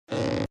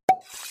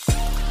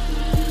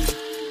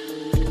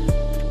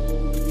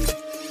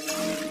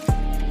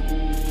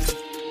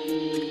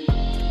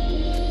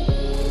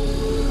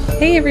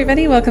Hey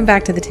everybody, welcome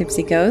back to The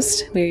Tipsy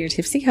Ghost. We're your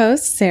tipsy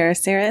hosts, Sarah,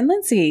 and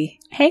Lindsay.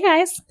 Hey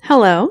guys.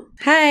 Hello.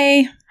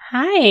 Hi.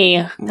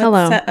 Hi.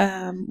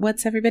 Hello.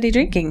 What's everybody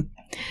drinking?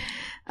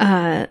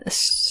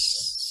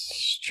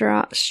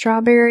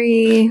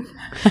 Strawberry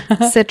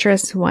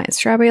citrus wine.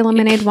 Strawberry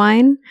lemonade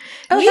wine.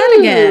 Oh, that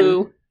again.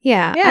 Ooh.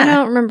 Yeah. Yeah. I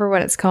don't remember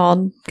what it's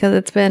called because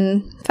it's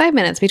been 5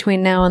 minutes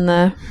between now and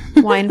the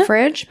wine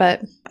fridge,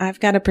 but I've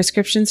got a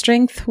prescription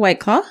strength White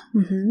Claw.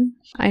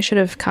 I should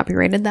have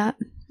copyrighted that.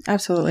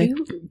 Absolutely.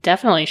 You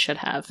definitely should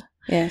have.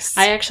 Yes.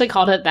 I actually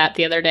called it that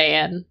the other day,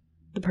 and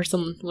the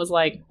person was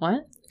like,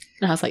 "What?"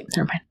 And I was like,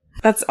 "Never mind.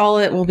 That's all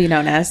it will be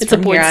known as. It's a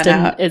from here on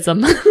out.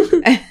 Boydston-ism."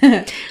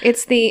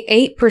 It's the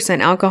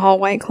 8% alcohol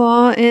White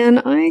Claw,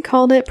 and I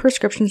called it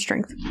prescription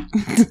strength.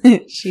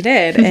 She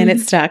did, and it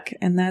stuck.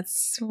 And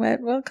that's what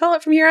we'll call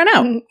it from here on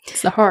out.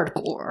 It's the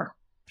hardcore.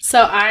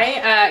 So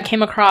I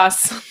came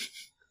across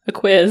a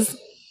quiz,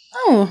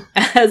 Oh.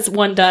 as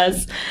one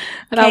does,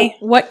 about Okay.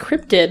 what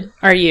cryptid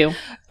are you?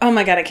 Oh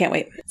my God, I can't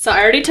wait. So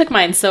I already took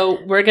mine. So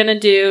we're gonna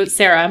do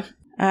Sarah.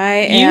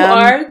 I You am.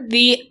 are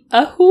the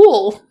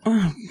Ahul.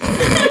 Oh.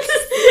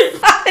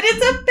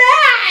 It's a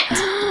bat!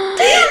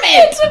 Damn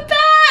it! It's a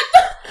bat!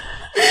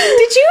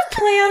 Did you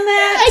plan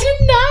that? I did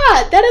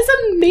not! That is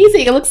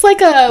amazing. It looks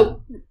like a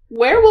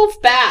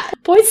werewolf bat.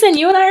 Boyson,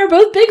 you and I are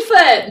both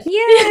Bigfoot.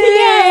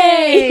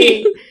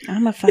 Yay! Yay!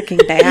 I'm a fucking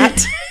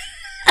bat.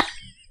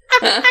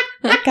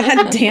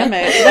 God damn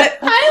it. But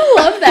I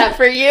love that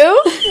for you.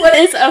 What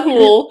is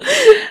Ahul?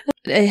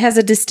 it has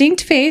a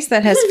distinct face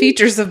that has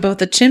features of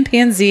both a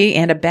chimpanzee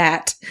and a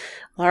bat.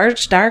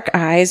 Large dark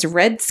eyes,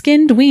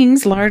 red-skinned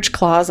wings, large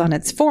claws on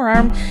its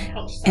forearm,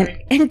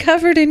 and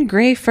covered in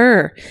gray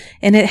fur.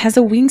 And it has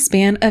a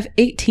wingspan of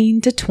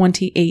 18 to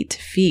 28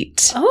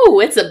 feet. Oh,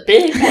 it's a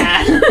big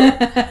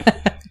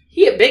bat.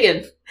 He a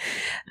biggin.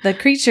 The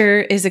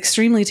creature is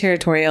extremely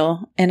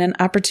territorial and an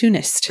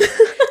opportunist,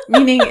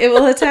 meaning it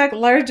will attack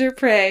larger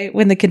prey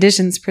when the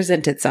conditions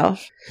present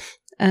itself.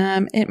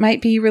 It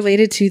might be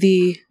related to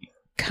the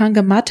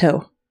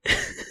Kangamato.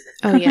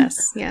 Oh,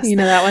 yes. Yes. You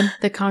know that one?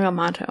 The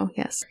Kangamato,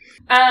 yes.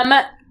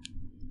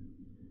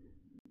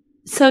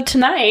 So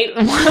tonight,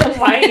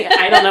 why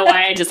I don't know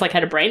why I just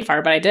had a brain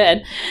fart, but I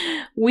did.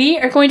 We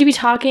are going to be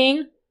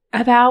talking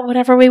about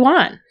whatever we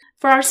want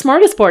for our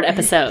smorgasbord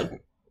episode.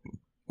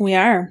 We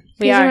are.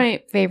 These are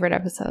my favorite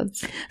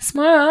episodes.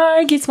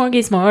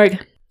 Smorg.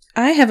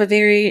 I have a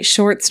very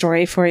short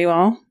story for you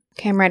all.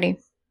 Okay, I'm ready.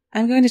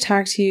 I'm going to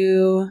talk to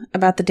you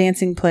about the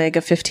dancing plague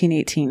of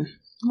 1518.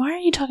 Why are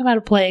you talking about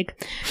a plague?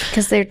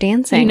 Because they're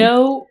dancing. You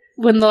know,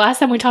 when the last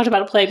time we talked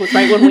about a plague was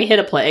right when we hit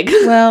a plague.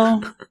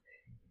 Well,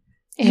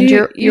 and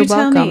you're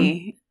tell welcome.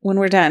 me when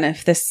we're done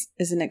if this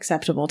is an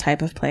acceptable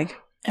type of plague.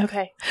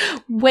 Okay.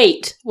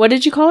 Wait, what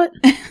did you call it?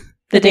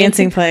 The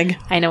dancing plague.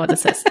 I know what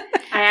this is.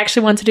 I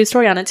actually want to do a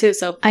story on it too,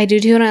 so. I do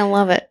too, and I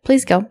love it.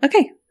 Please go.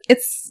 Okay.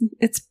 It's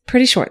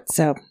pretty short,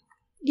 so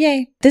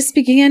yay. This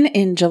began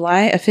in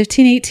July of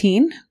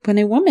 1518 when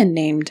a woman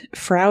named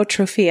Frau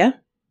Trophea,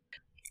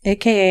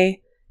 aka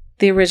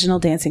the original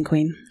dancing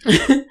queen.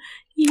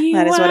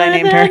 That is what I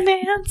named her.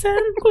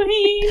 Dancing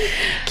queen.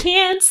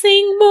 Can't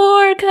sing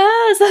more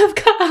because of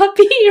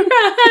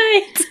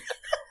copyright.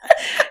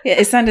 Yeah,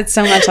 it sounded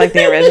so much like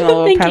the original.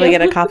 We'll Thank probably you.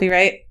 get a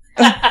copyright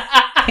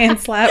hand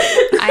slap.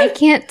 I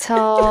can't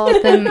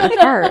tell them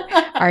apart.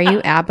 Are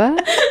you ABBA?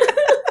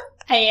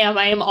 I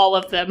am all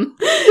of them.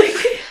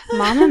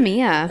 Mamma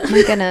mia.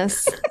 My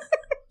goodness.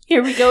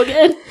 Here we go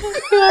again.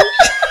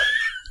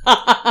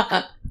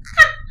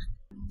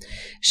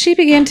 She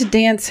began to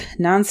dance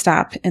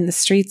nonstop in the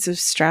streets of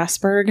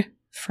Strasbourg,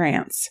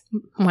 France.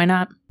 Why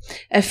not?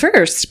 At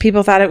first,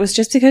 people thought it was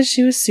just because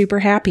she was super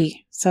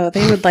happy. So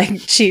they would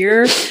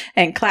cheer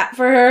and clap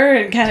for her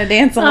and kind of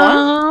dance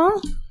along.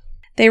 Aww.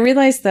 They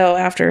realized, though,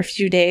 after a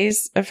few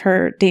days of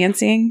her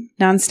dancing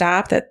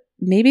nonstop, that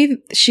maybe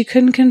she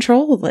couldn't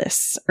control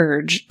this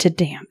urge to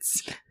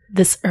dance.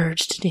 This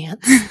urge to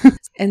dance.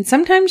 And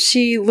sometimes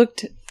she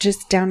looked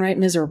just downright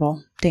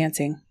miserable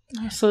dancing.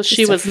 So she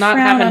Just a was not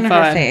frown having on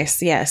fun. her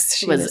face. Yes,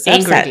 She was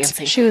angry upset.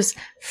 dancing. She was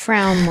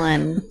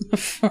Frownlin.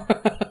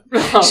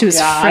 She was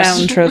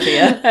Frown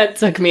Trophea. That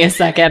took me a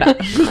second.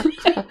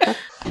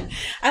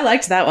 I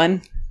liked that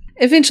one.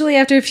 Eventually,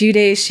 after a few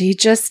days, she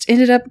just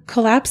ended up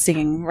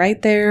collapsing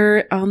right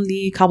there on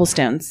the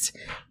cobblestones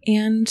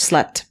and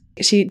slept.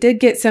 She did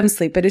get some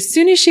sleep, but as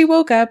soon as she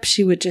woke up,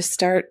 she would just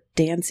start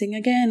dancing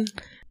again.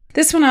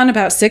 This went on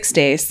about 6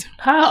 days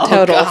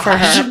total for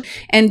her.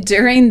 And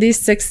during these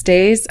 6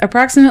 days,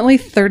 approximately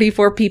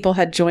 34 people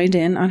had joined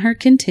in on her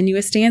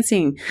continuous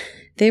dancing.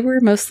 They were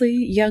mostly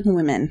young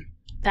women.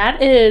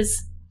 That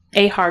is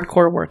a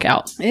hardcore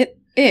workout. It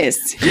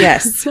is,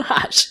 yes.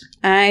 Gosh.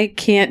 I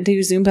can't do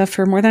Zumba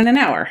for more than an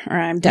hour or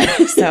I'm dead.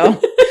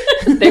 So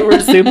They were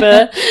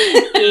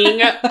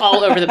Zumba-ing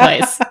all over the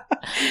place.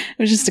 it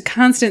was just a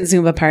constant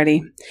Zumba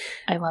party.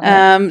 I love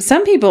it.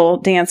 Some people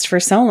danced for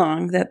so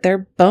long that their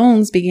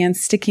bones began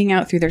sticking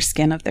out through their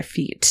skin of their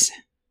feet.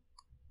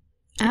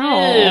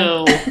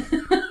 Ow.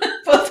 Ew.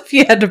 Both of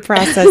you had to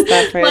process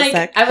that for a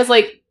sec. I was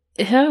like,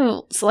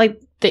 Ew. So, like,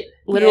 they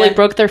literally Yeah.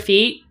 broke their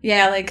feet.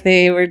 Yeah, like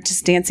they were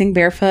just dancing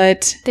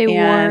barefoot. They wore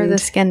and the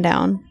skin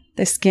down.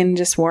 the skin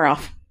just wore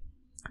off.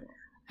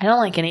 I don't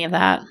like any of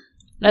that.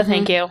 No,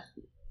 thank you.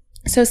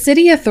 So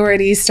city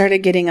authorities started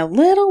getting a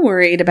little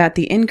worried about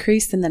the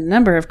increase in the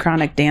number of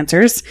chronic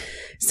dancers.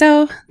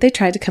 So they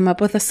tried to come up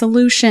with a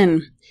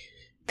solution.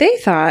 They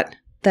thought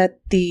that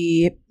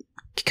the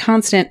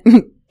constant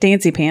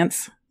dancy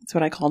pants, that's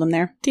what I called them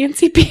there.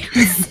 Dancy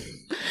pants.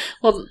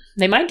 Well,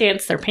 they might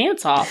dance their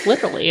pants off,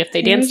 literally, if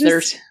they They were dance their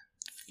just-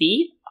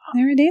 feet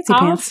They were dancy off,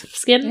 pants.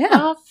 skin Yeah.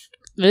 off.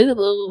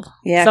 Ugh.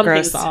 Yeah,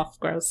 Something's gross. off.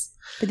 Gross.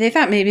 But they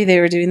thought maybe they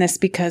were doing this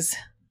because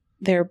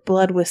their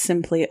blood was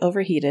simply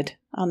overheated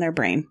on their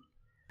brain.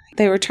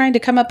 They were trying to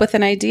come up with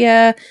an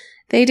idea.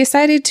 They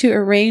decided to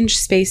arrange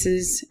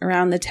spaces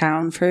around the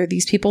town for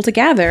these people to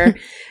gather,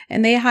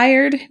 and they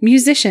hired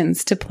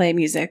musicians to play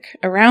music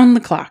around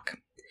the clock.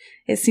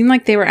 It seemed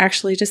like they were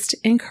actually just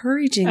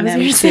encouraging I was them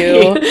gonna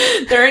to.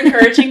 say, they're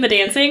encouraging the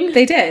dancing.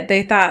 They did.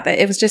 They thought that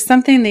it was just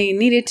something they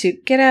needed to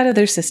get out of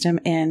their system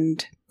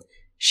and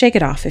shake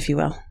it off, if you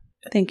will.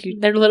 Thank you.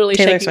 They're literally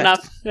Taylor shaking it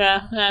Swift.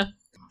 up. Yeah.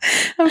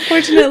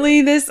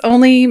 Unfortunately, this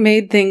only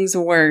made things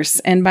worse.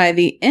 And by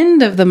the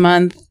end of the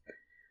month,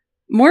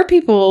 more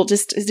people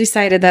just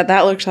decided that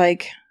that looked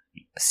like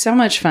so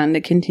much fun to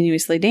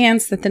continuously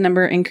dance that the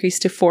number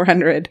increased to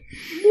 400.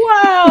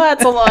 Wow,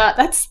 that's a lot.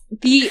 That's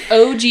the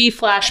OG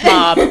flash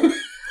mob.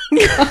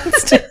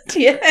 Constant,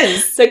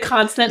 yes. The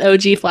constant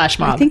OG flash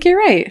mob. I think you're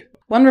right.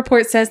 One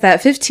report says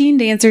that 15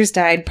 dancers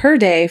died per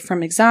day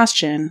from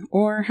exhaustion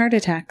or heart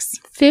attacks.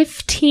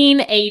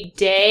 15 a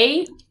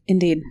day?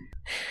 Indeed.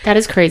 That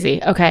is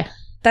crazy. Okay.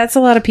 That's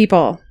a lot of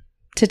people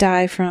to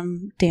die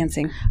from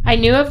dancing. I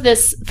knew of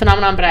this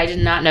phenomenon, but I did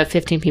not know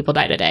 15 people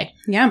died a day.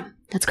 Yeah.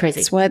 That's crazy.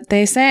 That's what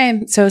they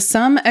say. So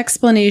some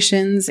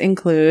explanations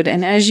include,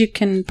 and as you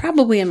can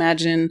probably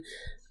imagine,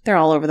 they're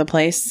all over the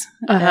place.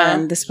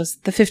 And this was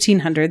the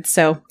 1500s,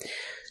 so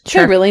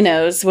Sure. who really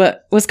knows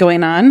what was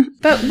going on?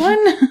 But one...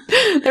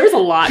 There was a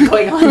lot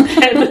going on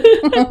then.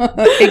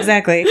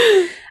 Exactly.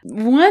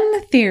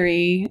 One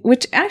theory,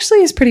 which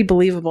actually is pretty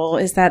believable,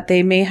 is that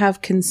they may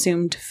have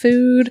consumed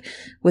food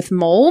with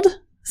mold,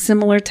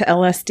 similar to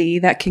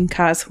LSD, that can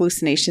cause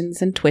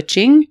hallucinations and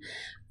twitching.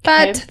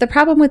 But Okay. the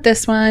problem with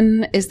this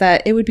one is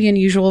that it would be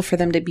unusual for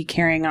them to be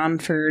carrying on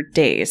for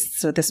days.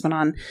 So this went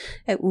on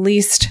at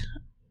least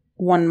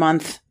 1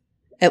 month.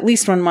 At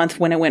least 1 month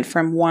when it went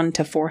from 1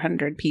 to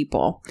 400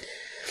 people.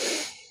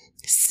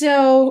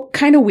 So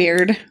kind of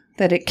weird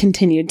that it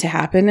continued to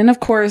happen. And of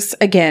course,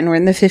 again, we're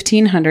in the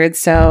 1500s,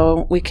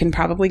 so we can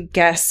probably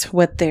guess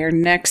what their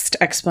next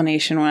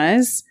explanation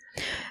was.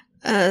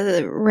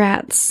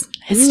 Rats.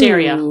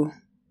 Hysteria. Ooh,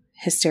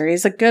 hysteria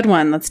is a good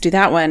one. Let's do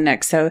that one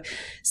next. So,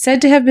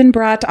 said to have been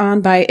brought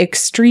on by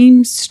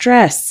extreme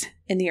stress.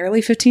 In the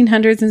early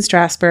 1500s in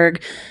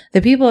Strasbourg,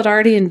 the people had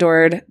already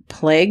endured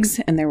plagues,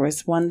 and there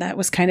was one that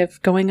was kind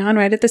of going on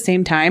right at the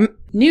same time.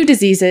 New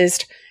diseases,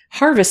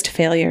 harvest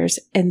failures,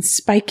 and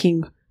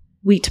spiking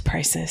wheat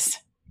prices.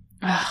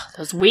 Ugh,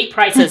 those wheat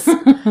prices.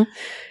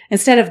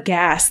 Instead of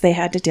gas, they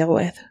had to deal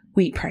with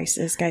wheat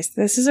prices. Guys,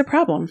 this is a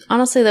problem.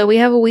 Honestly, though, we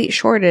have a wheat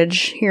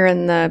shortage here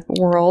in the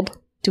world.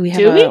 Do we have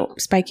Do a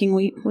spiking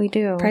wheat We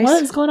do. price?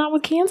 What is going on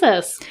with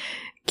Kansas?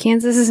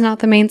 Kansas is not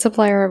the main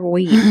supplier of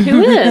wheat.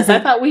 Who is? I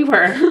thought we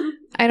were.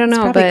 I don't It's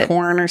know, probably but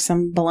corn or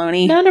some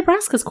baloney. No,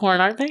 Nebraska's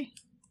corn, aren't they?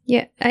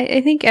 yeah,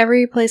 I think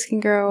every place can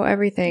grow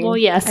everything. Well,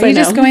 yes, Are I you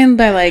know. just going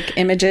by like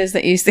images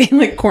that you see,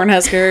 like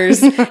Cornhuskers?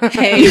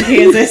 Hey,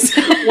 Kansas.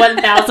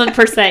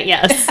 1000%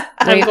 yes.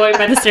 I'm Wait. going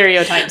by the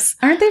stereotypes.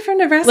 Aren't they from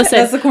Nebraska? Listen,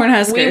 That's the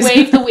Cornhuskers. We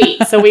wave the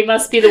wheat, so we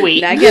must be the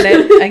wheat. I get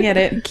it. I get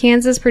it.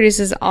 Kansas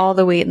produces all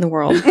the wheat in the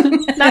world.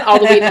 Not all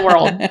the wheat in the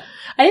world.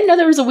 I didn't know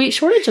there was a wheat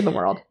shortage in the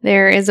world.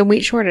 There is a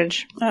wheat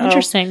shortage. Uh-oh.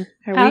 Interesting.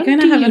 Are How we going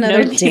to do have you know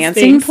another these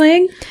dancing things?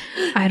 plague?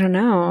 I don't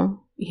know.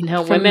 You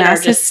know, From women are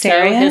mass just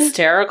hysteria? so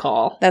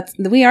hysterical.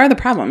 We are the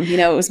problem. You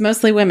know, it was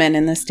mostly women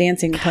in this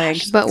dancing plague.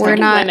 But we're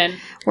Fucking not women.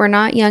 we're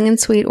not young and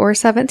sweet or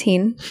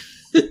 17.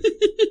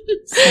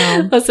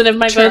 So Listen, if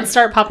my Sure. bones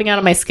start popping out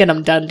of my skin,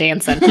 I'm done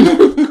dancing.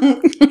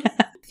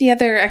 The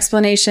other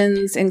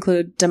explanations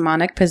include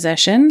demonic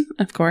possession,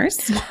 of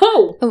course.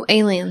 Whoa. oh,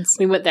 aliens.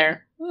 We went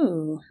there.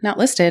 Ooh, not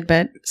listed,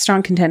 but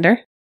strong contender.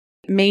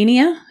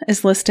 Mania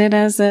is listed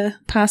as a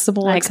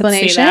possible I could see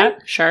explanation. that.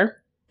 Sure.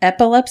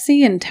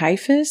 Epilepsy and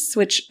typhus,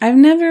 which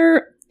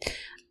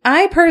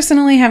I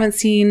personally haven't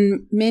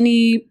seen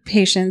many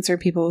patients or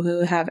people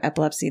who have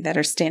epilepsy that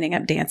are standing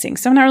up dancing.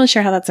 So I'm not really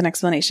sure how that's an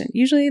explanation.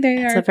 Usually they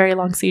It's are a very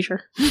long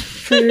seizure.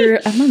 for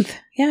a month.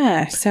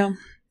 Yeah. So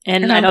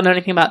And I I know. don't know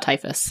anything about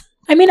typhus.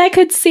 I mean, I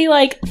could see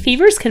like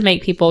fevers can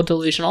make people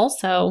delusional.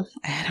 So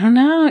I don't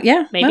know.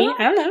 Yeah. maybe. well,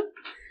 I don't know.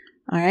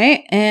 all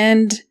right.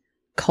 And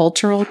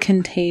cultural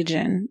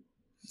contagion.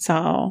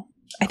 So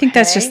I think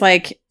that's just Okay.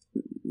 like,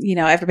 you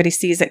know, everybody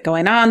sees it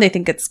going on. They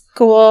think it's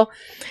cool.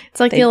 It's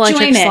like They the electric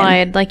join in.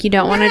 slide. Like you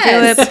don't want to do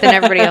Yes. it, but then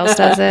everybody else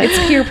does it.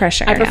 It's peer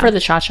pressure. I prefer yeah. the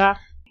cha-cha.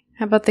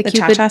 How about the The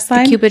Cupid, cha-cha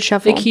slide? the Cupid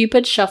Shuffle? The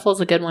Cupid Shuffle is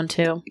a good one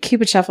too.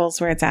 Cupid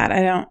Shuffle's where it's at.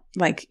 I don't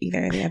like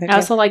either of the other two. I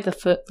also like the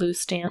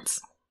Footloose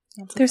dance.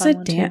 That's There's fun a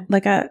one, dance, too.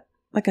 like a,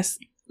 I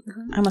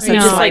almost You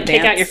said just slide like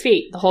kick dance. out your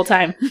feet the whole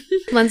time.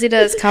 Lindsay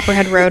does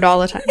Copperhead Road all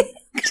the time.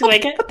 Do you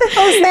like it? What the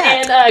hell is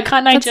that? And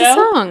Cotton Eye That's a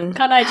Joe. song.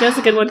 Cotton Eye Joe's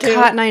a good one too.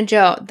 Cotton Eye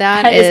Joe.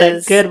 That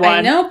is a good one.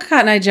 I know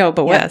Cotton Eye Joe,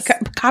 but Yes.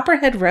 what?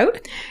 Copperhead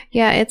Road?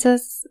 Yeah, it's a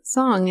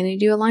song, and you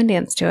do a line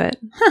dance to it.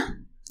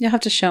 You'll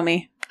have to show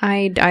me.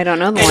 I don't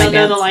know the I line don't know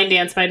dance. the line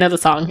dance, but I know the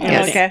song.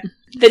 Yes. Okay.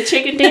 The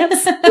chicken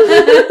dance.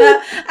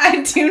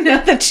 I do know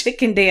the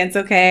chicken dance,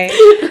 okay?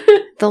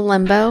 The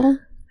limbo.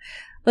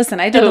 Listen,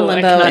 I did the Oh, I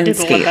limbo cannot in do the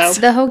skates. limbo.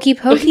 The hokey You-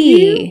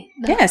 pokey.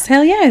 Yes,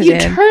 hell yeah, I You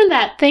did. turn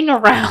that thing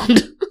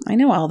around. I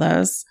know all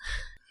those.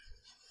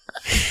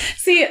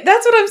 See,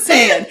 that's what I'm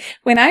saying.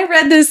 When I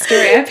read this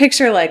story, I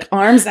picture like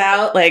arms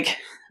out, like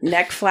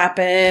neck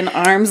flapping,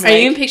 arms Are you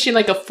even like. picturing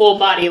like a full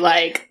body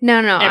like No,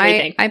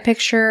 Everything. I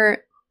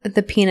picture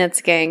the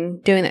Peanuts gang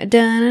doing that.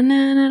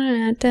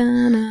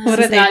 Da-na-na-na-na-na-na. What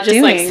it's are they not just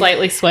like doing?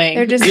 slightly swaying?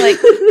 They're just like,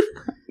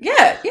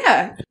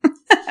 Yeah.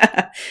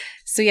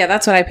 So yeah,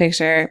 that's what I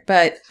picture.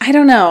 But I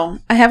don't know.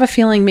 I have a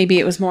feeling maybe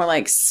it was more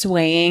like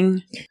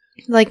swaying.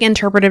 like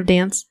interpretive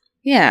dance.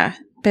 Yeah.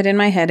 But in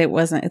my head, it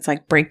wasn't. It's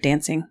like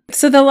breakdancing.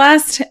 So the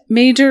last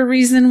major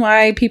reason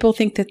why people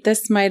think that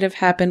this might have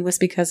happened was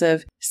because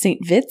of St.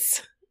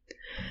 Vit's.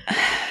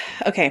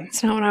 Okay.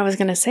 It's not what I was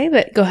going to say,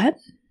 but go ahead.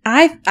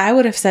 I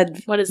would have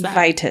said What is that?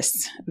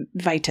 Vitus,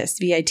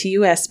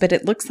 Vitus, but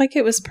it looks like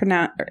it was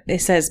pronounced. It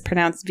says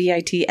pronounced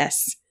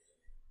Vits,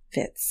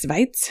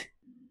 Vites,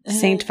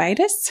 Saint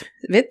Vitus,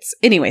 Vits.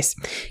 Anyways,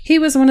 he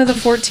was one of the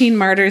 14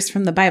 martyrs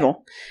from the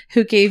Bible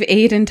who gave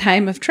aid in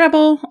time of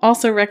trouble.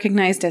 Also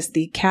recognized as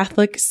the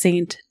Catholic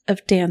saint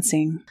of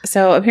dancing.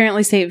 So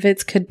apparently, Saint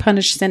Vits could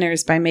punish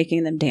sinners by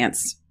making them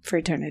dance for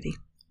eternity.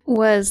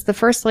 Was the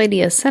First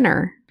Lady a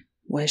sinner?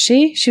 Was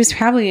she? She was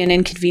probably an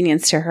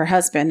inconvenience to her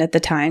husband at the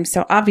time,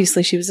 so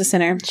obviously she was a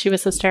sinner. She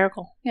was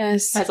hysterical,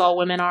 Yes. as all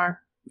women are.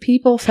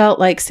 People felt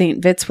like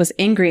St. Vitz was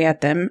angry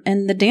at them,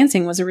 and the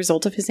dancing was a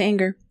result of his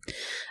anger.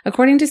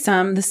 According to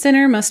some, the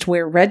sinner must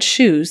wear red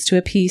shoes to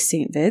appease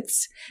St.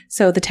 Vitz,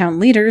 so the town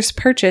leaders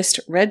purchased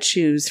red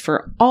shoes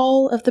for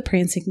all of the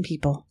prancing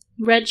people.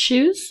 Red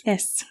shoes?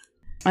 Yes.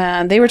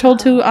 They were told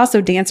to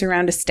also dance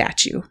around a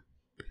statue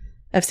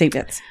of St.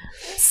 Vitz.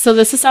 So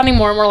this is sounding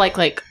more and more like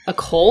a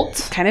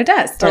cult. Kind of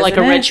does. Or like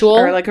doesn't a it? ritual?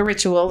 Or like a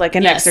ritual, like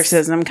an Yes.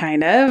 exorcism,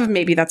 kind of.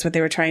 Maybe that's what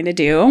they were trying to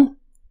do.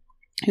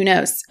 Who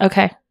knows?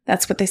 Okay.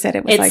 That's what they said.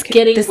 It was It's like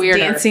getting this weirder.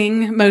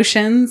 dancing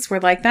motions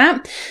were like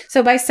that.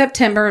 So by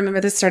September,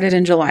 remember this started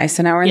in July.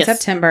 So now we're in Yes.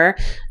 September.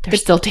 They're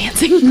still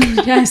dancing.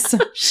 Yes.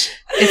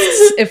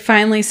 It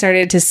finally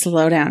started to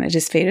slow down. It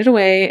just faded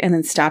away and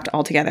then stopped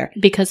altogether.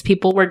 Because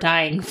people were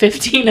dying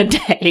 15 a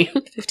day.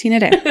 15 a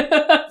day.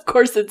 Of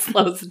course it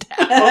slows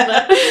down.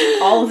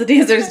 All of the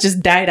dancers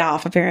just died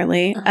off,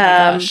 apparently. Oh my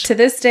gosh. To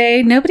this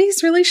day,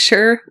 nobody's really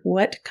sure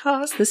what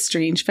caused this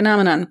strange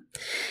phenomenon.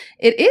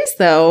 It is,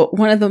 though,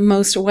 one of the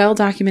most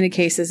well-documented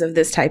cases of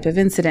this type of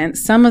incident.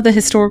 Some of the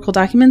historical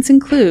documents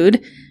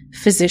include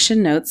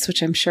physician notes,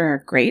 which I'm sure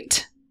are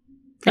great.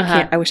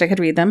 I wish I could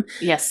read them.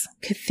 Yes.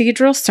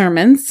 Cathedral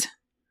sermons,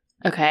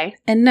 Okay.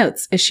 and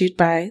notes issued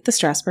by the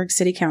Strasbourg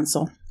City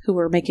Council, who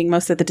were making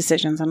most of the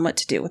decisions on what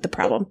to do with the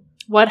problem.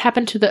 What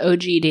happened to the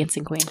OG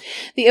dancing queen?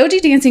 The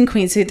OG Dancing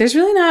Queen, so there's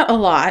really not a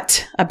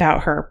lot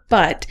about her,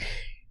 but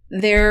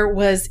there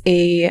was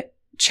a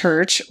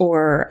church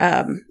or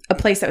a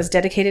place that was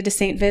dedicated to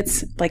St.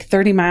 Vitz, like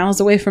 30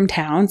 miles away from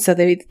town. So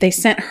they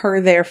sent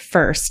her there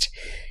first.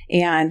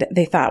 And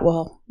they thought,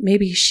 well,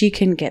 maybe she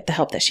can get the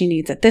help that she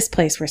needs at this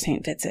place where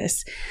St. Vitz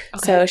is.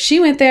 Okay. So she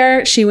went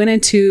there. She went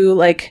into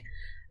like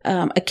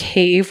a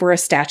cave where a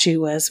statue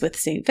was with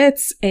St.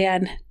 Vitz,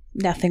 and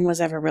nothing was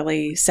ever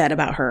really said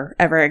about her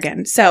ever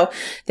again. So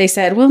they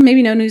said, well,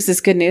 maybe no news is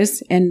good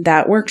news. And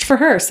that worked for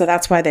her. So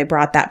that's why they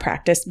brought that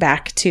practice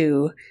back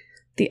to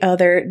the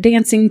other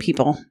dancing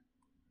people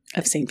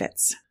of St.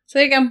 Vitz. So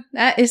there you go.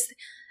 That is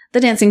the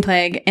dancing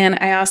plague. And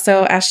I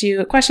also asked you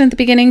a question at the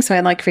beginning, so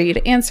I'd like for you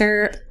to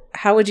answer.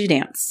 How would you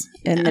dance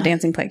in the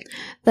dancing plague?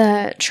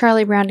 The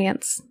Charlie Brown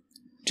dance.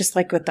 Just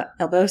like with the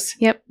elbows?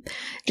 Yep.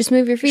 Just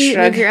move your feet,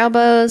 Shrug. move your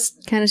elbows,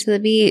 kind of to the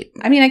beat.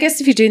 I mean, I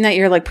guess if you're doing that,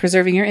 you're like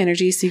preserving your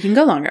energy so you can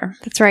go longer.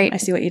 That's right. I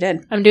see what you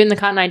did. I'm doing the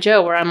Cotton Eye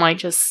Joe where I'm like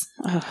just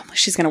Oh,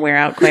 she's going to wear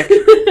out quick.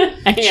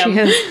 I am. She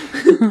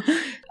is.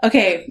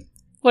 Okay.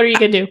 What are you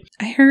gonna do?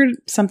 I heard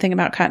something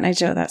about Cotton Eye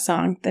Joe, that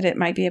song, that it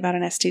might be about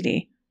an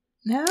STD.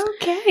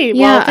 Okay.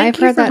 Yeah, well, thank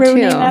I've you heard for that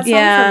ruining too. that song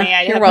Yeah, for me.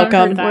 I you're have not heard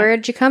welcome. that.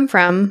 Where'd you come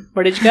from?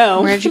 Where did you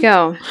go? Where'd you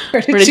go?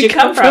 Where Where did you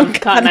come from,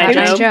 Cotton Eye Cotton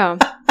Eye Joe? Joe.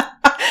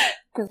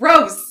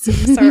 Gross.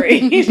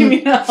 Sorry. Didn't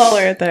mean to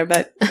holler at there,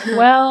 but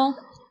Well,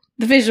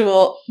 the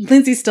visual,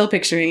 Lindsay's still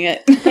picturing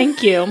it.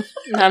 thank you.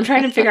 I'm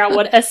trying to figure out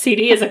what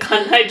STD is a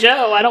Cotton Eye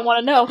Joe. I don't want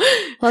to know.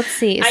 Let's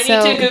see. I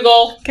so, need to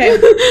Google. Okay.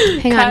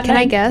 hang on. Cotton Can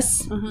Eye- I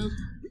guess? Mm-hmm.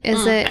 Is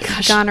Oh my it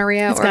gosh.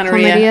 gonorrhea It's or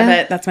gonorrhea, chlamydia?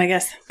 but that's my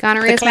guess.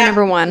 Gonorrhea is my clap.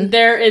 number one.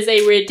 There is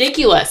a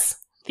ridiculous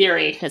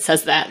theory. It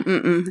says that.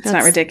 It's not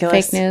That's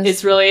ridiculous. Fake news.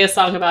 It's really a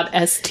song about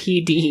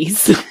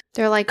STDs.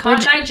 They're like,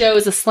 Cotton Eye Joe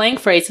is a slang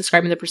phrase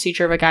describing the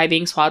procedure of a guy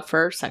being swabbed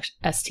for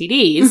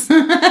STDs.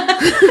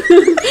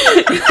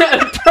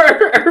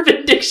 Per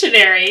Urban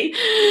Dictionary.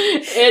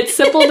 It's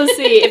simple to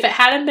see. If it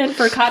hadn't been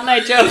for Cotton Eye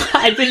Joe,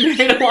 I'd been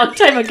married a long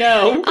time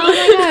ago. oh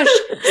my gosh,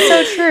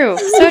 so true,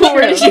 so true.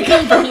 Where did you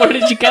come from? Where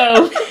did you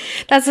go?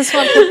 That's the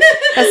swab.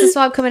 That's the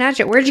swab coming at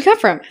you. Where'd you come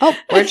from? Oh,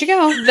 where'd you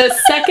go? The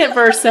second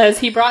verse says,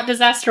 he brought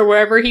disaster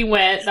wherever he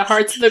went. The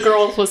hearts of the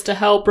girls was to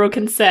hell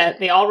broken set.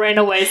 They all ran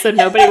away so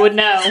nobody would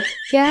know.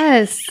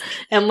 Yes.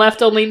 And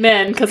left only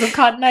men because of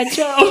Cotton Eye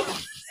Joe.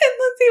 And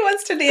Lindsay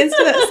wants to dance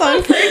to that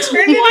song for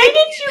eternity. Why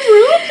did you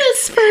ruin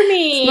this for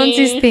me?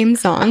 Lindsay's theme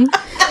song.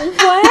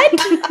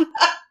 What?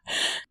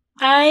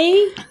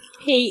 I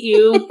hate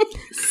you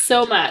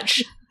so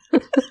much.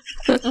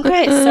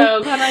 Okay,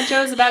 so Cotton Eye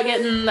Joe's about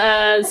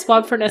getting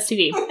swabbed for an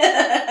STD.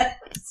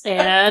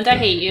 And I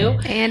hate you.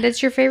 And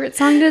it's your favorite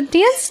song to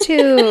dance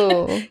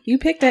to. You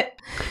picked it.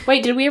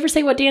 Wait, did we ever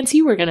say what dance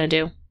you were going to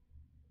do?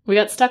 We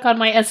got stuck on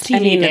my STD I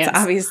mean, dance. it's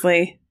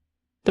obviously...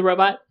 The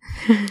robot?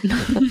 She's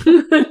going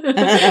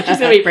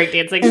to be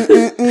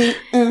breakdancing.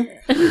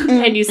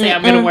 And you say,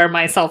 I'm going to wear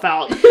myself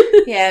out.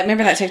 Yeah,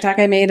 remember that TikTok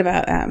I made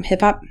about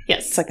hip-hop?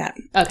 Yes. It's like that.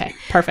 Okay,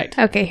 perfect.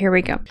 Okay, here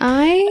we go.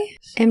 I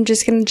am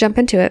just going to jump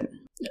into it.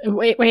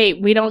 Wait,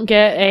 we don't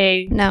get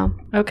a... No.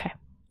 Okay.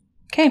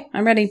 Okay,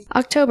 I'm ready.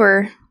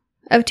 October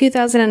of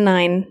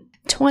 2009,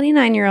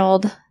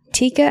 29-year-old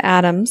Tika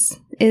Adams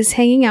is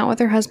hanging out with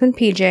her husband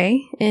PJ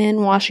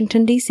in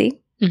Washington, D.C.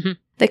 Mhm.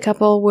 The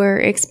couple were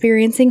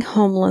experiencing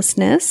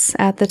homelessness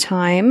at the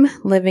time,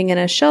 living in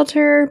a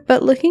shelter,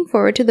 but looking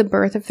forward to the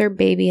birth of their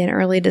baby in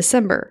early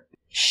December.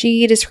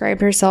 She described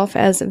herself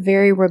as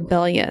very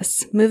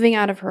rebellious, moving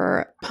out of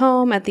her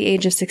home at the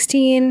age of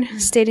 16,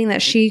 stating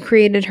that she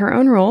created her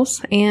own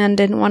rules and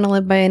didn't want to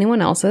live by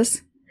anyone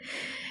else's.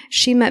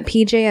 She met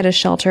PJ at a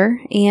shelter,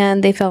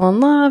 and they fell in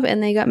love,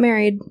 and they got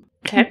married.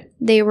 Okay.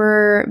 They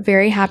were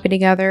very happy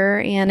together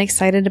and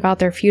excited about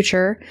their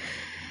future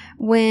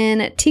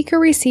when Tika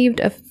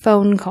received a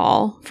phone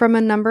call from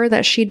a number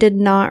that she did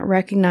not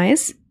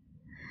recognize.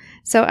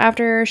 So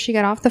after she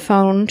got off the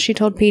phone, she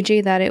told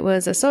PJ that it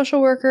was a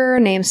social worker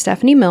named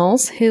Stephanie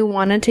Mills who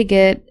wanted to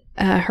get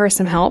her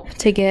some help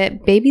to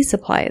get baby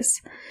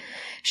supplies.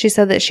 She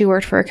said that she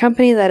worked for a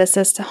company that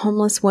assists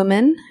homeless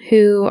women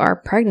who are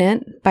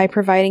pregnant by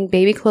providing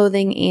baby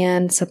clothing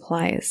and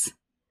supplies.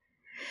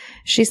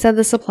 She said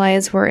the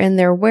supplies were in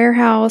their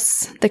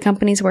warehouse, the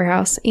company's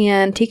warehouse,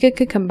 and Tika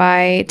could come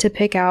by to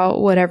pick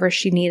out whatever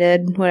she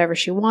needed, whatever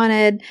she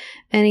wanted,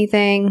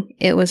 anything,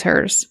 it was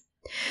hers.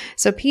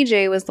 So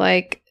PJ was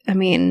like, I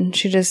mean,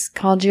 she just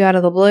called you out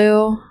of the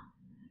blue,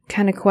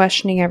 kind of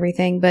questioning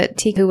everything, but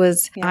Tika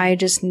was, I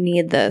just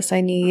need this.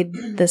 I need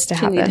this to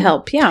happen. You need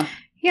help, yeah.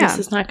 Yeah.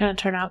 This is not going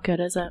to turn out good,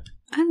 is it?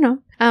 I don't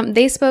know.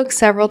 They spoke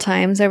several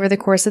times over the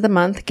course of the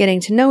month, getting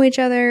to know each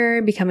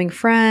other, becoming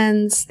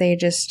friends.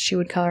 She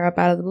would call her up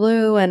out of the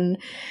blue and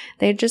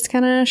they'd just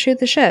kind of shoot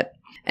the shit.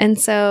 And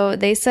so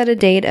they set a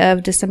date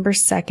of December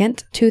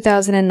 2nd,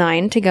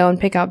 2009 to go and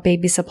pick out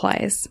baby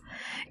supplies.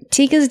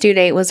 Tika's due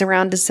date was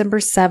around December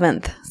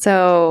 7th.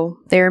 So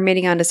they were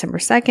meeting on December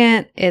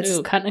 2nd. It's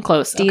Ooh, cutting it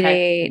close.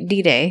 D-Day.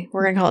 D-Day.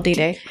 We're going to call it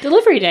D-Day.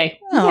 Delivery day.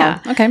 Oh,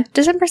 Yeah. okay.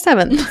 December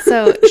 7th.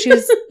 So she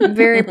was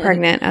very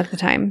pregnant at the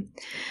time.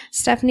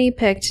 Stephanie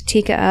picked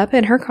Tika up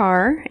in her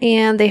car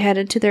and they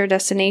headed to their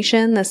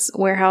destination, this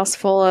warehouse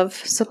full of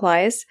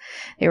supplies.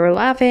 They were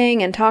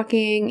laughing and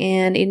talking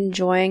and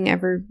enjoying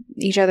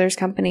each other's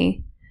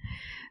company.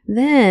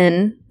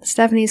 Then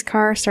Stephanie's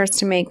car starts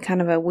to make kind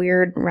of a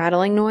weird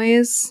rattling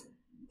noise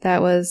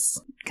that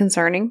was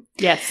concerning.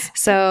 Yes.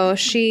 So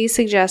she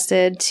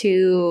suggested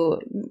to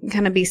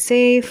kind of be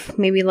safe,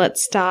 maybe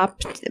let's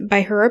stop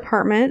by her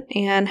apartment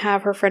and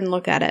have her friend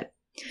look at it.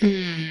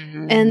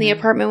 And the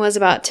apartment was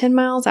about 10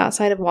 miles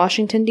outside of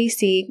Washington,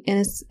 D.C., and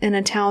it's in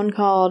a town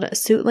called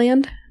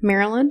Suitland,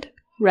 Maryland.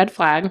 Red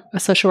flag. A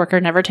social worker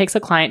never takes a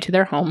client to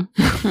their home.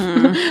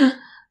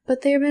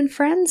 But they've been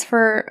friends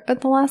for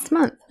the last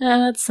month.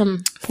 That's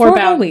some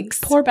Four weeks.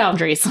 Poor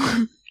boundaries.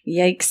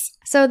 Yikes.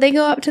 So they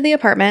go up to the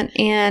apartment,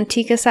 and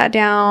Tika sat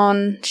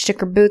down. She took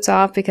her boots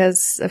off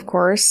because, of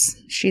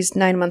course, she's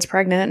 9 months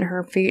pregnant and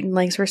her feet and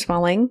legs were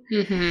swelling.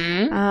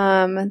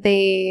 Mm-hmm.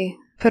 They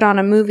put on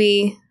a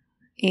movie,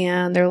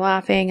 and they're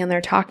laughing, and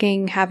they're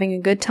talking, having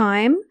a good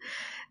time,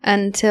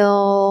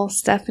 until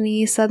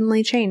Stephanie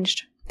suddenly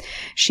changed.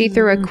 She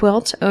threw a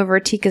quilt over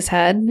Tika's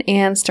head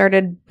and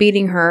started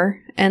beating her.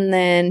 And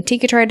then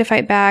Tika tried to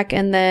fight back.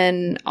 And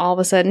then all of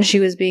a sudden she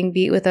was being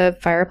beat with a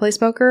fireplace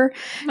poker.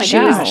 Oh my She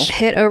gosh. was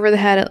hit over the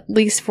head at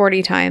least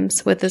 40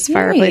 times with this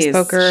fireplace Jeez.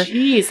 poker.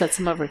 Jeez, that's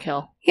some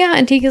overkill. Yeah.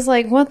 And Tika's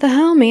like, what the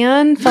hell,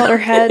 man? Felt her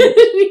head.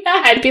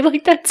 Yeah, I'd be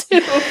like that too.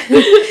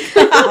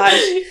 Gosh.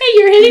 Hey,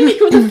 you're hitting me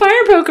with a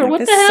fire poker. What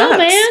This the hell, sucks.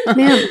 man?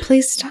 Man,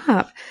 please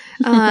stop.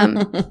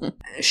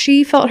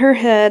 She felt her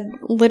head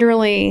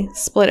literally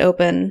split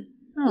open.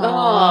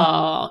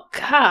 Oh,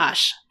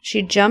 gosh.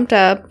 She jumped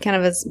up, kind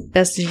of as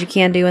best as you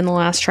can do in the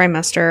last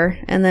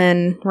trimester, and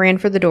then ran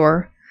for the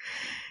door.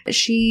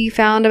 She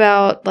found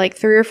about like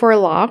 3 or 4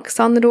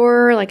 locks on the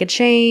door, like a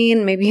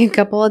chain, maybe a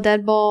couple of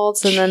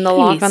deadbolts, and then the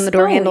lock on the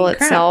door handle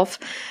itself.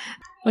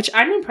 Which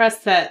I'm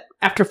impressed that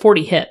after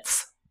 40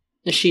 hits,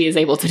 she is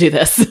able to do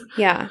this.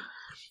 Yeah.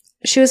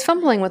 She was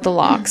fumbling with the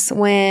locks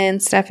when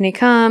Stephanie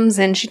comes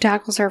and she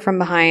tackles her from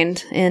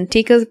behind, and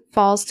Tika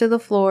falls to the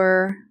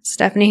floor.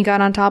 Stephanie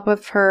got on top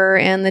of her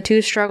and the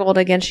two struggled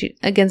against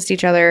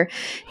each other.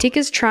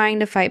 Tika's trying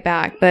to fight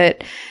back,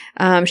 but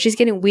she's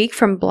getting weak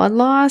from blood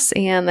loss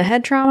and the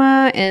head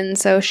trauma, and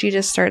so she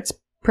just starts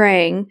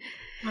praying.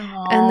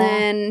 Aww. And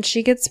then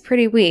she gets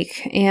pretty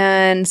weak,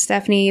 and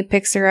Stephanie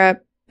picks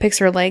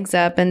her legs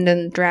up and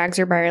then drags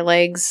her by her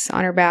legs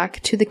on her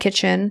back to the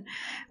kitchen,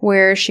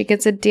 where she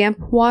gets a damp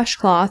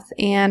washcloth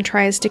and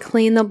tries to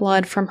clean the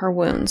blood from her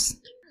wounds.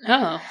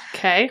 Oh,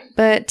 okay.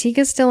 But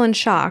Tika's still in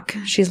shock.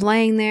 She's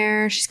laying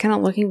there. She's kind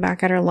of looking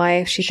back at her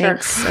life. She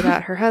thinks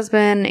about her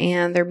husband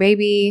and their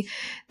baby.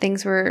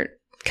 Things were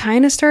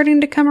kind of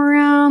starting to come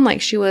around. Like,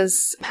 she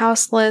was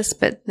houseless,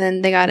 but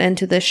then they got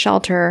into this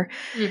shelter.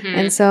 Mm-hmm.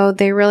 And so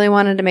they really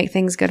wanted to make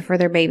things good for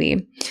their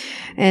baby.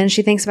 And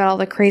she thinks about all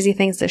the crazy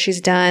things that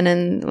she's done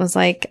and was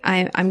like,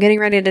 I'm getting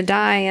ready to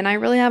die and I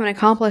really haven't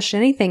accomplished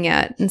anything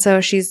yet. And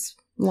so she's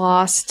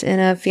lost in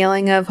a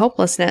feeling of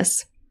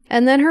hopelessness.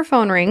 And then her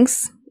phone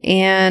rings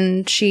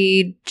and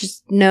she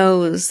just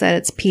knows that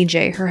it's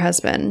PJ, her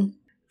husband.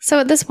 So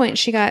at this point,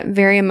 she got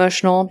very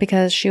emotional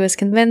because she was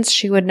convinced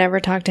she would never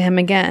talk to him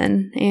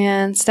again.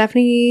 And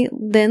Stephanie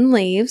then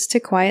leaves to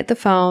quiet the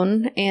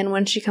phone. And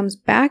when she comes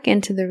back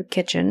into the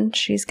kitchen,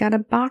 she's got a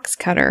box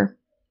cutter.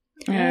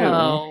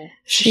 Oh.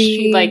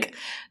 She like,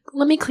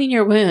 let me clean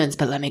your wounds,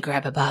 but let me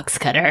grab a box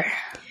cutter.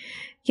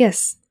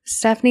 Yes.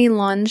 Stephanie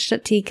lunged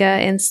at Tika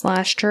and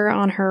slashed her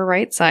on her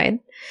right side.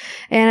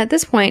 And at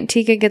this point,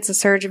 Tika gets a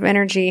surge of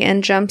energy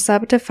and jumps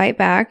up to fight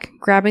back,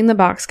 grabbing the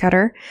box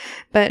cutter.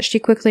 But she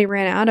quickly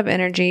ran out of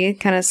energy,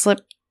 kind of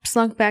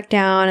slunk back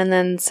down, and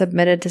then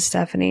submitted to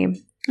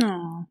Stephanie.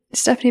 Aww.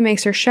 Stephanie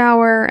makes her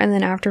shower, and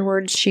then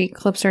afterwards she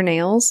clips her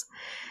nails.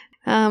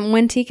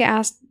 When Tika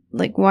asked,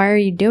 like, why are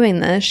you doing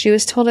this? She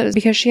was told it was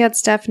because she had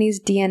Stephanie's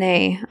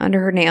DNA under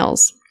her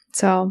nails.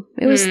 So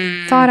it was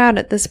thought out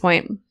at this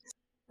point.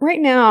 Right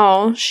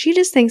now, she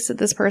just thinks that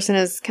this person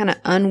is kind of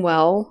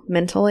unwell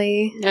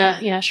mentally.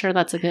 Yeah, sure,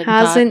 that's a good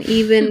Hasn't thought.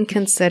 even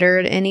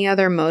considered any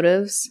other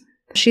motives.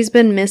 She's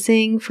been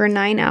missing for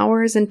 9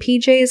 hours, and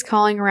PJ is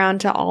calling around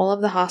to all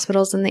of the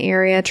hospitals in the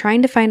area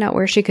trying to find out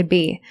where she could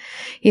be.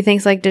 He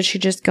thinks, like, did she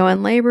just go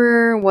in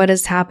labor? What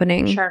is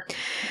happening? Sure.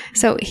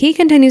 So he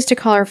continues to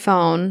call her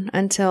phone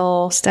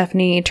until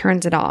Stephanie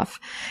turns it off.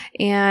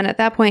 And at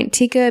that point,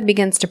 Tika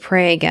begins to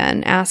pray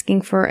again,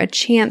 asking for a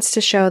chance to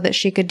show that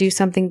she could do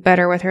something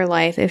better with her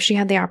life if she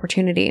had the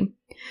opportunity.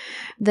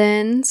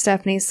 Then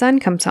Stephanie's son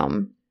comes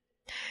home.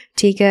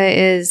 Tika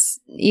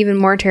is even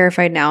more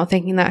terrified now,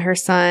 thinking that her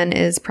son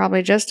is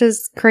probably just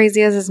as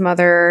crazy as his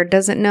mother,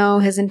 doesn't know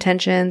his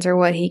intentions or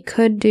what he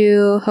could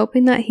do,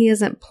 hoping that he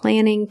isn't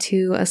planning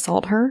to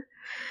assault her.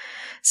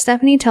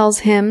 Stephanie tells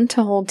him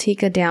to hold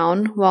Tika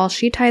down while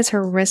she ties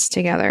her wrists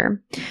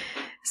together.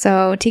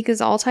 So Tika's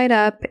all tied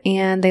up,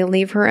 and they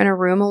leave her in a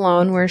room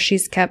alone where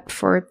she's kept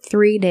for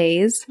 3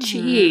 days.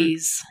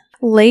 Jeez.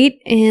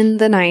 Late in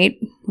the night,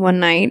 one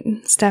night,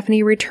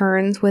 Stephanie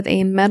returns with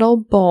a metal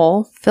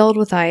bowl filled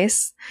with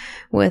ice,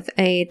 with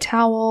a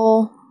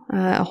towel,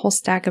 a whole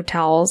stack of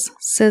towels,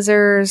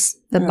 scissors,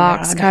 the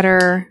box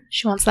cutter,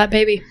 She wants that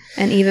baby.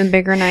 an even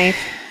bigger knife.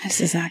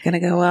 This is not going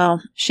to go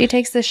well. She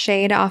takes the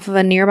shade off of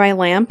a nearby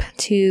lamp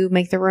to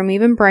make the room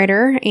even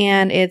brighter,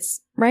 and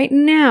it's right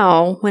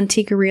now when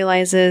Tika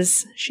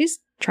realizes she's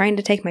trying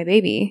to take my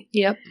baby.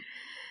 Yep.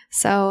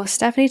 So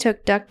Stephanie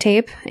took duct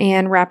tape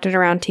and wrapped it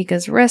around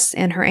Tika's wrists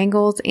and her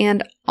ankles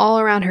and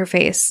all around her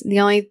face. The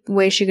only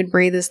way she could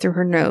breathe is through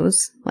her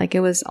nose. Like,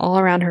 it was all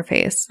around her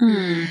face.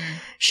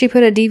 She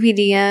put a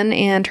DVD in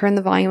and turned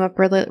the volume up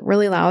really,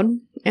 really loud.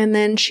 And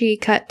then she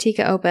cut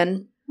Tika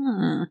open.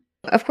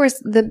 Of course,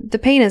 the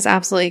pain is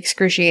absolutely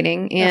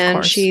excruciating,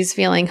 and she's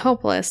feeling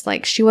hopeless.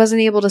 Like, she wasn't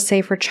able to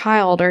save her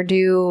child or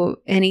do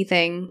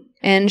anything.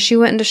 And she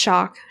went into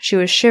shock. She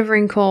was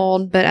shivering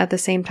cold, but at the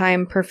same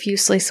time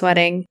profusely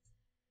sweating.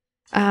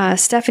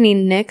 Stephanie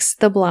nicks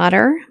the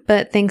bladder,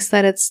 but thinks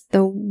that it's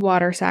the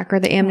water sac or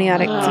the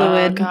amniotic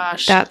fluid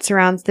that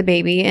surrounds the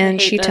baby. And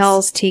she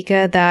tells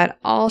Tika that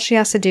all she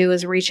has to do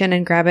is reach in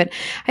and grab it.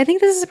 I think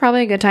this is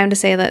probably a good time to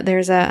say that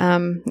there's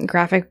a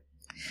graphic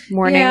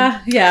warning.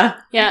 Yeah.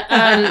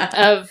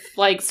 Of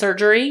like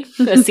surgery,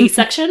 a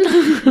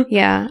C-section.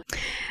 Yeah.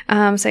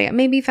 So yeah,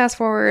 maybe fast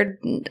forward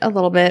a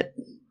little bit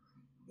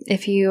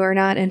if you are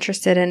not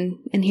interested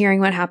in hearing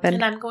what happened.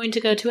 And I'm going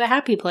to go to a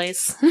happy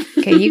place.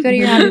 Okay, you go to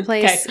your happy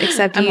place,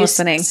 except I'm you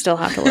listening. Still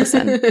have to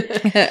listen.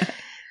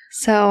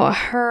 So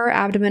her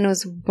abdomen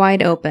was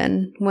wide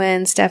open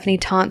when Stephanie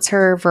taunts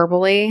her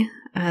verbally,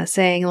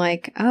 saying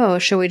like, oh,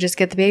 should we just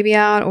get the baby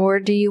out, or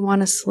do you want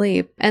to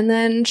sleep? And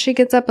then she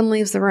gets up and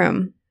leaves the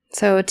room.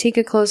 So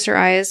Tika closed her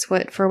eyes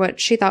for what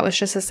she thought was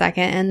just a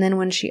second, and then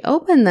when she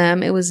opened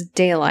them, it was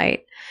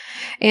daylight.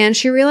 And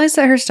she realized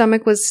that her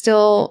stomach was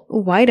still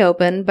wide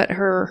open, but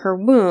her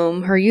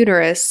womb, her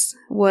uterus,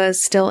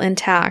 was still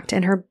intact,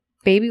 and her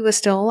baby was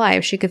still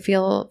alive. She could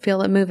feel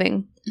it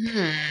moving.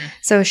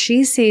 So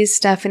she sees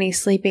Stephanie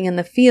sleeping in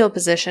the fetal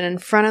position in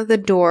front of the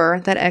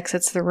door that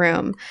exits the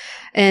room.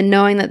 And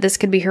knowing that this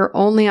could be her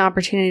only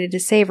opportunity to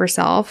save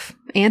herself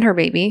and her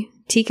baby,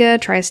 Tika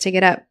tries to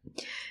get up.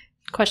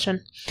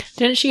 Question.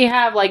 Didn't she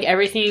have like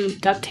everything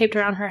duct taped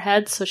around her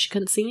head so she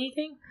couldn't see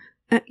anything?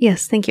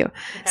 Yes, thank you.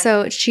 Okay.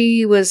 So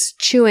she was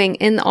chewing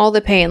in all the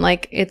pain,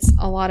 like it's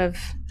a lot of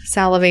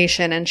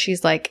salivation, and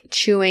she's like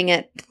chewing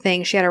at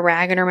things. She had a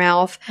rag in her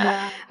mouth.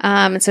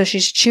 And so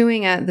she's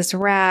chewing at this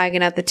rag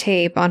and at the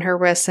tape on her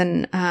wrists,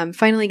 and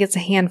finally gets a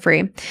hand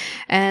free.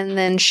 And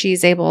then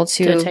she's able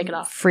to take it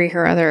off. Free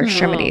her other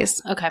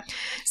extremities. Okay.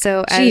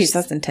 So Jeez,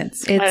 that's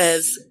intense. It's That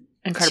is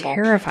incredible.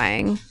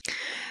 terrifying.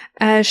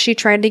 As she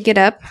tried to get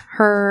up,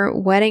 her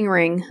wedding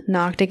ring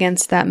knocked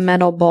against that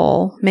metal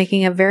bowl,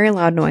 making a very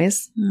loud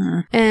noise.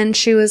 And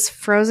she was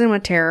frozen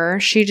with terror.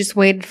 She just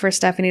waited for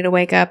Stephanie to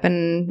wake up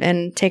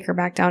and take her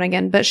back down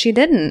again, but she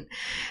didn't.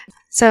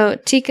 So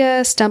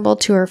Tika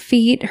stumbled to her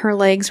feet. Her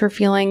legs were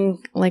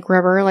feeling like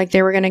rubber, like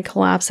they were going to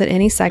collapse at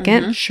any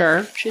second.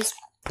 Sure. She's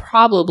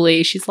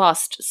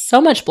lost so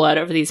much blood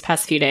over these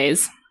past few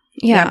days.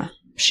 Yeah.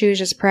 She was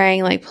just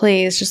praying, like,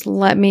 please, just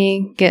let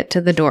me get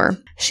to the door.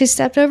 She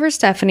stepped over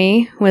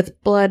Stephanie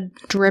with blood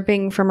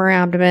dripping from her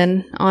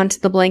abdomen onto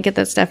the blanket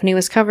that Stephanie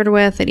was covered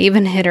with. It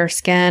even hit her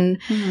skin.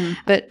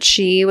 But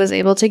she was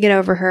able to get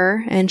over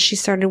her, and she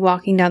started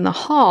walking down the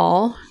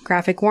hall,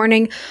 graphic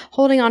warning,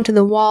 holding onto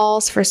the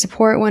walls for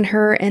support when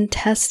her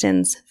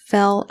intestines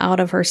fell out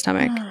of her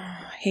stomach.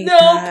 I hate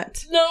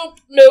that.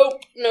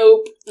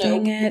 Nope.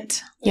 Dang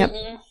it. Yep.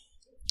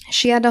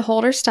 She had to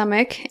hold her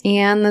stomach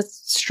and the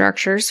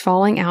structures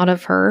falling out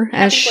of her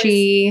as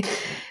she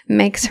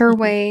makes her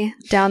way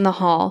down the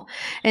hall.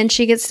 And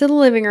she gets to the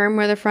living room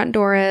where the front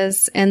door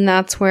is, and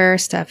that's where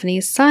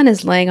Stephanie's son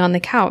is laying on the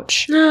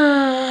couch.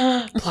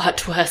 Plot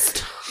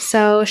twist.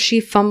 So she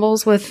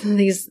fumbles with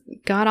these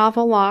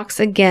god-awful locks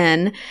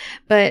again,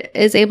 but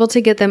is able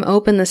to get them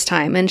open this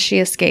time, and she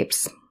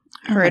escapes.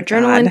 Her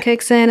adrenaline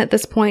kicks in at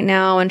this point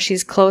now, and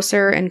she's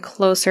closer and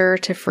closer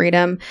to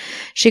freedom.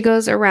 She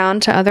goes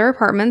around to other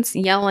apartments,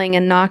 yelling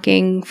and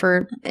knocking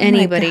for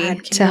anybody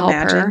to help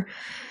her.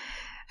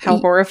 How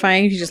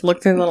horrifying. You just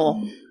look through the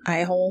little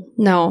eye hole.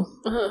 No.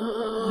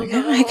 Oh my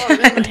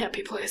God. I'm in a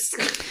happy place.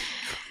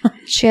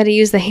 She had to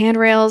use the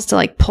handrails to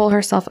like pull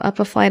herself up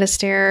a flight of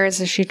stairs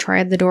as she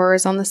tried the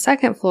doors on the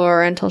second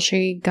floor until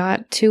she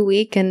got too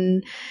weak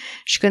and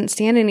she couldn't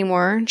stand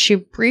anymore. She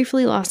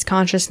briefly lost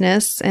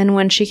consciousness, and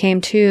when she came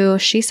to,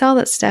 she saw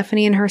that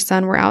Stephanie and her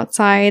son were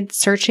outside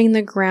searching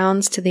the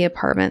grounds to the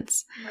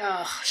apartments.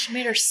 Ugh, she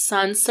made her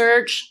son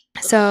search.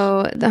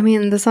 So, I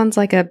mean, the son's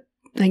like a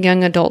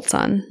young adult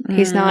son.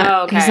 He's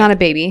not okay. He's not a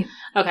baby.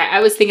 Okay, I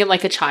was thinking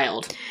like a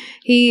child.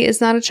 He is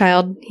not a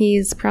child.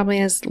 He's probably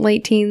in his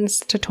late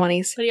teens to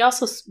 20s. But he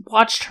also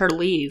watched her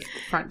leave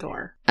the front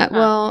door.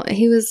 Well,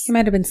 he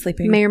might have been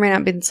sleeping. May or may not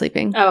have been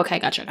sleeping. Oh, okay,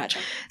 gotcha.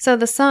 So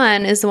the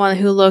son is the one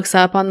who looks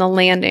up on the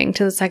landing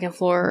to the second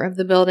floor of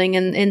the building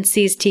and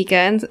sees Tika.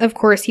 And of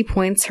course, he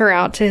points her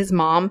out to his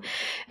mom,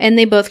 and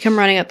they both come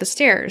running up the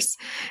stairs.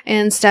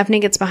 And Stephanie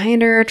gets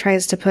behind her,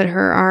 tries to put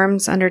her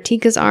arms under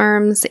Tika's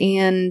arms,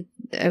 and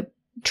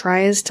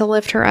tries to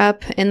lift her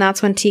up, and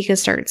that's when Tika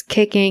starts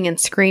kicking and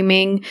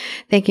screaming,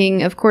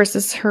 thinking, of course,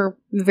 this is her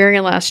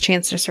very last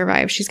chance to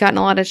survive. She's gotten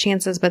a lot of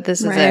chances, but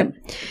this is it.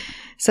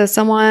 So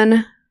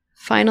someone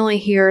finally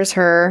hears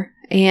her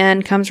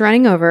and comes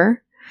running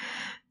over.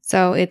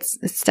 So it's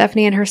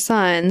Stephanie and her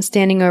son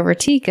standing over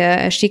Tika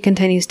as she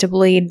continues to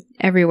bleed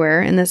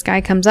everywhere, and this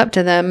guy comes up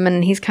to them,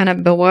 and he's kind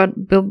of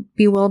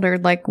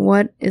bewildered, like,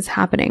 what is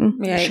happening?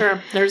 Yeah,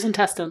 Sure, there's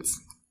intestines.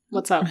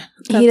 What's up?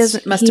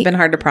 Must have been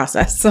hard to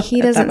process. He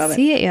doesn't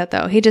see it yet,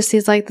 though. He just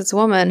sees like this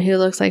woman who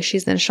looks like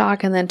she's in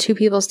shock, and then two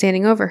people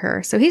standing over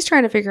her. So he's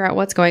trying to figure out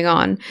what's going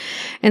on.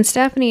 And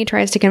Stephanie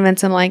tries to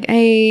convince him, like,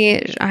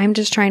 hey, I'm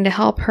just trying to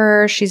help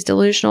her. She's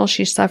delusional.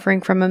 She's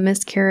suffering from a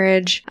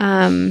miscarriage.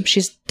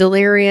 She's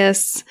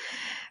delirious.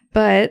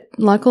 But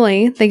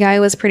luckily, the guy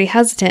was pretty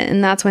hesitant,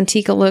 and that's when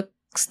Tika looks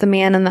the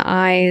man in the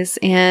eyes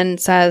and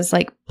says,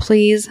 like,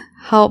 please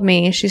help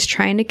me. She's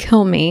trying to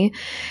kill me.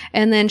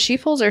 And then she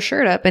pulls her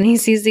shirt up, and he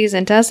sees these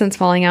intestines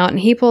falling out, and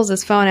he pulls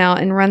his phone out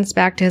and runs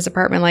back to his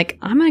apartment like,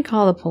 I'm going to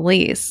call the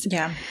police.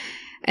 Yeah.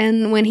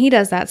 And when he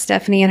does that,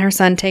 Stephanie and her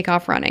son take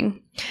off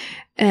running.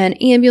 An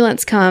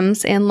ambulance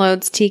comes and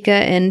loads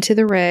Tika into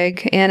the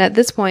rig. And at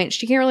this point,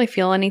 she can't really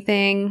feel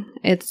anything.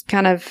 It's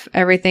kind of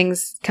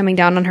everything's coming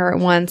down on her at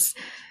once.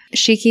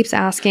 She keeps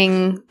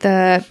asking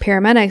the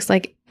paramedics,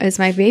 like, is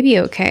my baby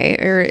okay?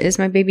 Or is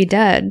my baby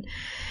dead?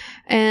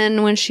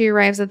 And when she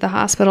arrives at the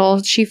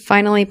hospital, she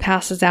finally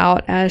passes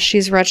out as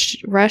she's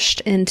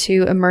rushed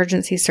into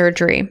emergency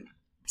surgery.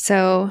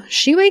 So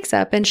she wakes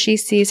up and she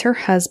sees her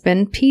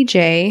husband,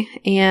 PJ,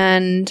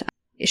 and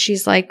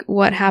she's like,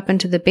 what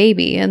happened to the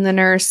baby? And the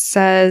nurse,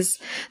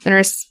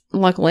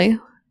 luckily,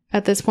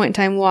 at this point in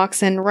time,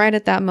 walks in right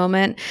at that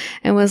moment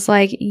and was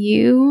like,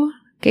 you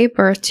gave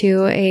birth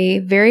to a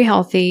very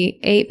healthy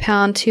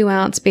 8-pound,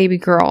 2-ounce baby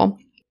girl.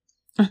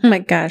 Oh my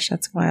gosh,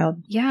 that's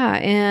wild. Yeah,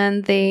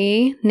 and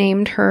they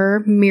named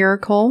her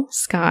Miracle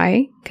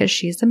Sky because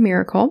she's a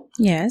miracle.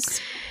 Yes.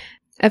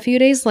 A few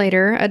days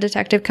later, a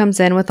detective comes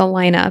in with a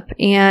lineup,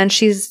 and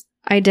she's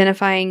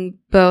identifying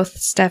both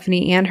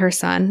Stephanie and her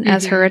son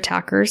as her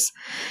attackers.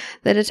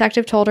 The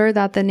detective told her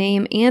that the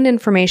name and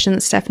information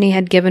that Stephanie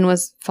had given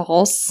was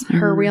false.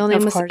 Her real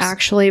name was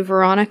actually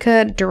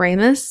Veronica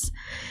Doremus.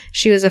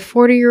 She was a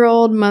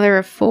 40-year-old mother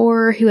of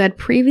 4 who had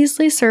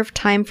previously served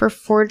time for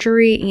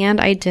forgery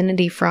and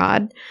identity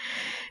fraud.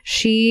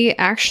 She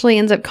actually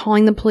ends up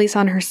calling the police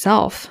on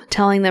herself,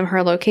 telling them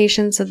her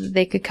location so that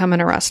they could come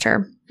and arrest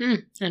her.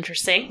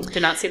 Interesting.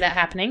 Did not see that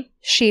happening.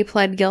 She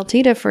pled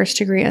guilty to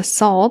first-degree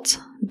assault,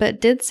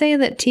 but did say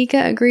that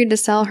Tika agreed to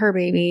sell her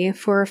baby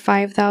for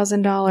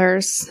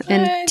 $5,000.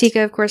 And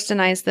Tika, of course,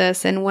 denies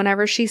this. And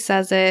whenever she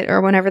says it,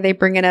 or whenever they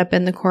bring it up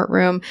in the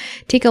courtroom,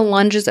 Tika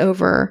lunges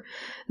over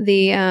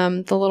the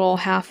little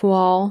half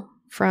wall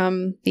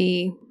from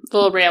the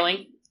little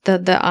railing,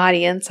 the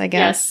audience, I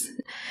guess.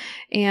 Yes.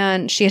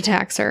 And she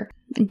attacks her.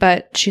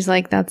 But she's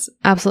like, that's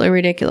absolutely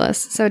ridiculous.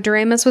 So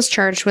Doremus was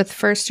charged with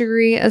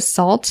first-degree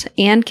assault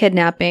and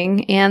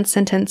kidnapping and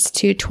sentenced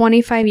to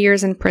 25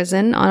 years in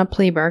prison on a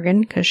plea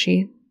bargain because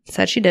she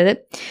said she did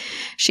it.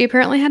 She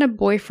apparently had a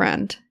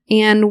boyfriend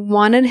and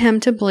wanted him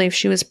to believe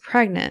she was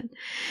pregnant.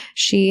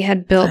 She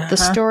had built the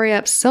story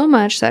up so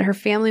much that her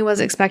family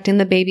was expecting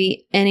the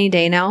baby any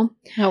day now.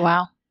 Oh,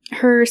 wow.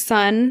 Her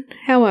son,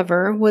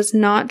 however, was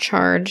not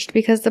charged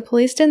because the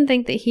police didn't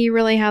think that he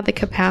really had the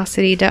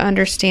capacity to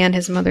understand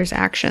his mother's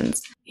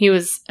actions. He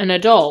was an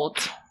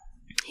adult.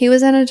 He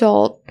was an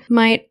adult,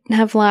 might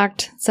have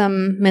lacked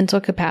some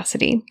mental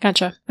capacity.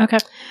 Gotcha. Okay.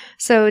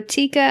 So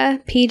Tika,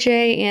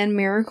 PJ, and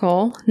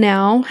Miracle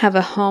now have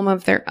a home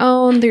of their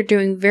own. They're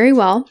doing very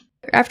well.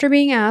 After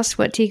being asked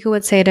what Tika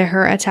would say to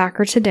her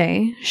attacker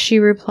today, she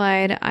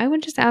replied, I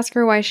would just ask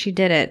her why she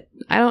did it.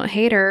 I don't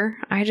hate her.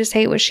 I just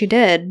hate what she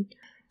did.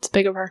 It's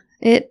big of her.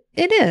 It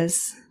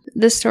is.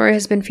 This story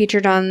has been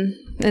featured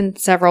in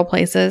several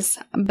places,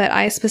 but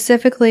I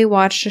specifically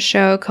watched a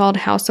show called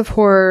House of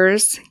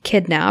Horrors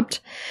Kidnapped,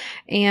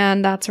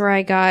 and that's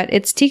where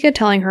it's Tika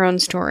telling her own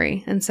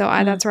story. And so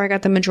that's where I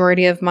got the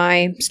majority of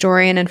my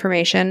story and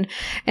information.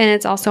 And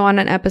it's also on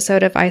an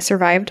episode of I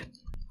Survived.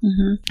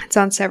 It's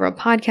on several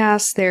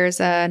podcasts. There's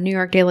a New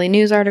York Daily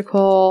News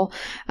article,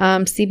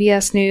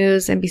 CBS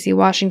News, NBC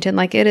Washington.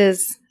 Like, it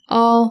is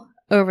all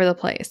over the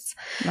place.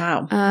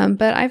 Wow.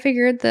 But I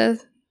figured the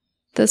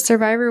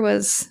survivor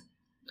was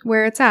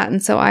where it's at.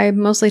 And so I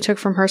mostly took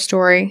from her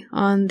story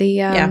on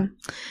the I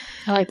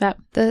like that.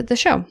 The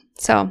show.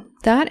 So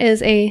that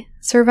is a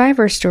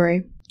survivor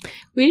story.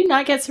 We do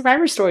not get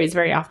survivor stories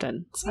very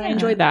often. So I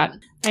enjoyed that.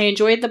 I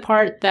enjoyed the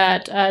part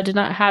that did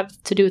not have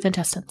to do with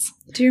intestines.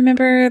 Do you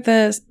remember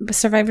the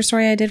survivor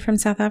story I did from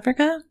South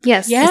Africa?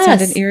 Yes. It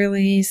sounded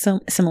eerily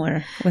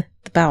similar with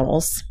the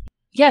bowels.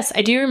 Yes,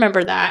 I do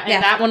remember that.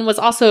 And that one was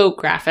also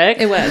graphic.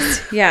 It was,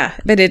 yeah.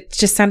 But it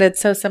just sounded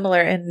so similar.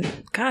 And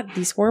God,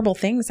 these horrible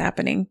things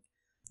happening.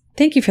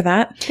 Thank you for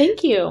that.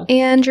 Thank you.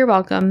 And you're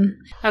welcome.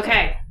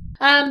 Okay.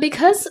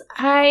 Because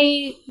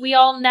we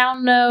all now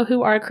know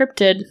who our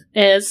cryptid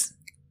is,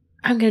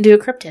 I'm going to do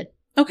a cryptid.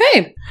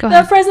 Okay. Go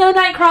ahead. The Fresno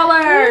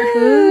Nightcrawler.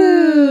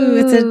 Ooh,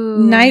 it's a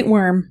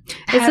nightworm.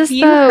 Have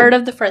you heard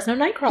of the Fresno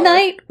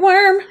Nightcrawler?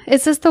 Nightworm.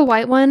 Is this the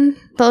white one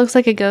that looks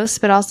like a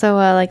ghost, but also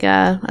like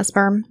a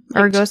sperm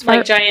or a ghost fart?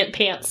 Like giant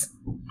pants.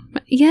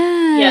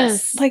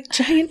 Yes. Like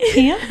giant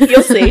pants?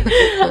 You'll see.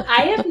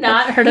 I have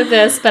not heard of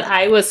this, but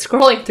I was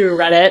scrolling through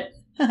Reddit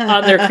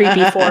on their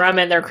creepy forum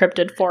and their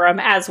cryptid forum,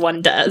 as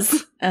one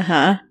does.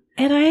 Uh-huh.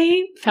 And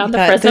I found the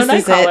Fresno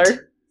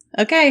Nightcrawler.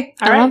 Okay.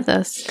 I love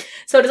this.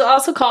 So it is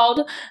also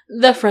called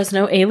the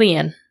Fresno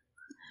Alien.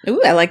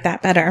 Ooh, I like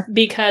that better.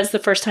 Because the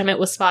first time it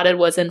was spotted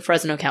was in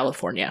Fresno,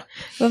 California.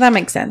 Well, that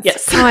makes sense.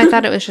 Yes. Oh, I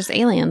thought it was just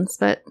aliens,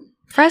 but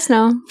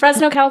Fresno,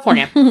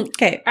 California.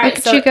 Okay. All right,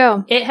 look at you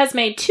go. It has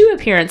made 2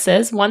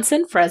 appearances, once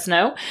in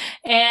Fresno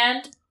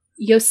and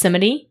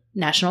Yosemite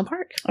National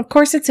Park. Of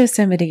course it's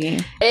Yosemite.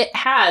 It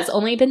has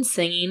only been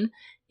seen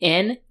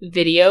in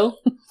video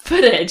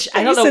footage.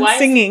 I don't know why.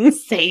 Singing.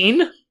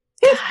 Insane.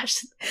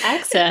 Gosh,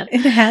 accent.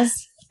 It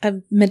has a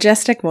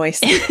majestic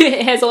voice.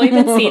 It has only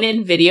been seen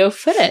in video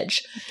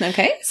footage.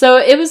 Okay. So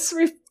it was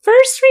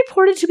first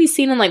reported to be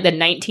seen in like the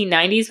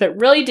 1990s, but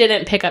really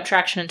didn't pick up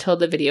traction until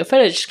the video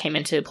footage came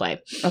into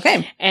play.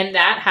 Okay. And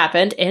that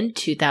happened in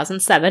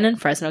 2007 in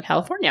Fresno,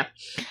 California.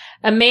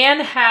 A man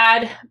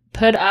had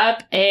put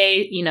up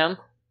a,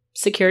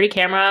 security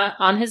camera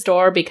on his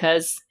door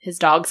because his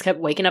dogs kept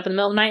waking up in the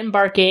middle of the night and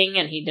barking,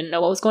 and he didn't know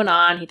what was going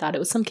on. He thought it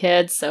was some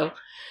kids, so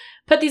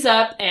put these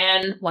up,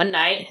 and one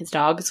night his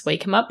dogs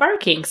wake him up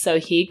barking. So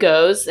he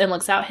goes and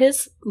looks out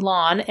his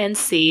lawn and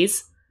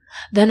sees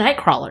the night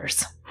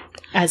crawlers.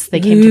 as they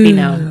came to be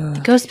known.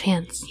 Ghost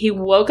pants. He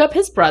woke up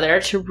his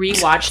brother to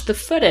rewatch the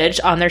footage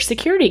on their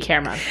security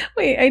camera.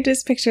 Wait, I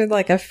just pictured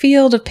like a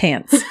field of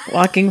pants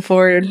walking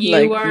forward.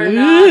 You are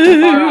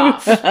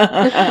not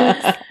far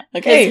off.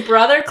 Okay. His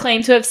brother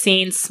claimed to have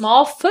seen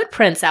small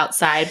footprints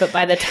outside, but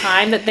by the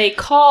time that they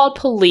called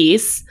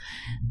police,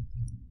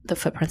 the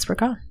footprints were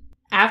gone.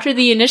 After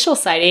the initial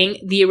sighting,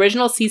 the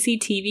original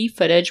CCTV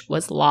footage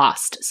was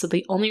lost. So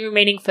the only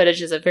remaining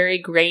footage is a very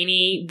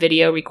grainy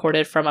video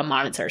recorded from a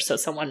monitor. So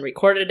someone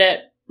recorded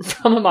it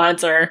from a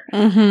monitor.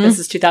 Mm-hmm. This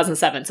is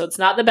 2007, so it's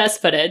not the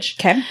best footage.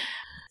 Okay.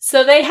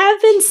 So they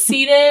have been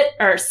cited.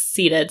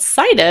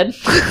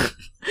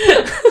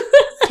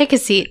 Take a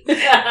seat.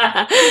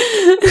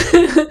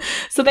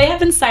 So they have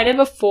been cited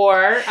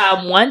before,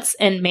 once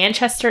in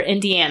Manchester,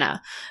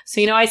 Indiana.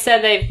 So, I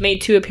said they've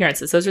made 2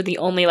 appearances. Those are the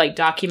only,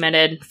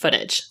 documented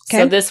footage.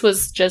 Okay. So this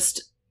was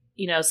just,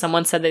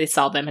 someone said that they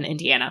saw them in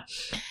Indiana.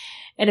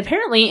 And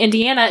apparently,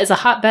 Indiana is a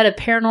hotbed of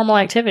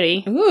paranormal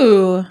activity.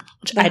 Ooh.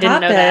 Which I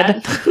didn't know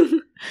that.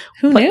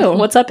 Who knew?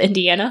 What's up,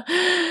 Indiana?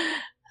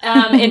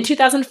 In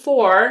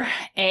 2004,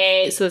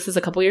 so this is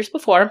a couple years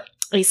before,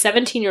 a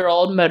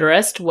 17-year-old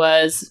motorist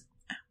was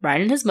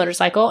riding his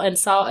motorcycle and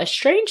saw a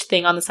strange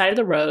thing on the side of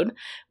the road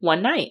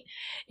one night.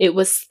 It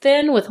was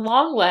thin with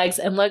long legs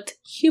and looked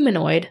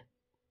humanoid,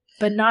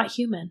 but not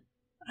human.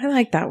 I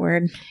like that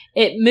word.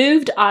 It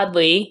moved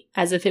oddly,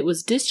 as if it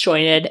was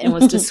disjointed, and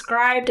was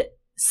described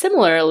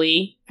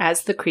similarly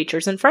as the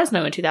creatures in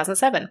Fresno in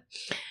 2007.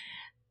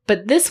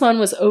 But this one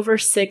was over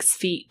 6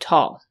 feet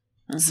tall.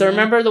 Mm-hmm. So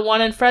remember the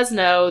one in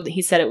Fresno,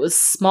 he said it was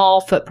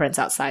small footprints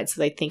outside, so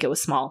they think it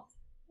was small.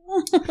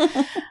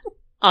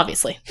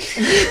 Obviously.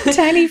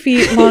 Tiny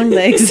feet, long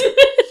legs.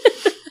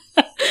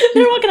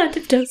 They're walking on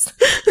tiptoes.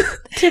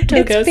 Tiptoe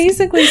It's ghost.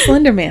 basically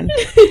Slender Man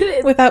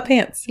without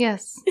pants.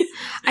 Yes.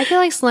 I feel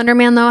like Slender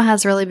Man, though,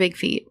 has really big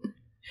feet.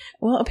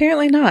 Well,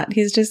 apparently not.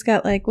 He's just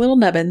got little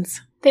nubbins.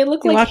 They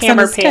look He like walks on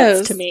hammer his pants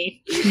toes. to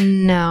me.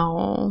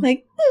 No.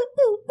 Like,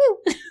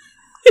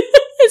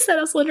 Is that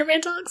how Slender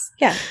Man talks?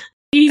 yeah.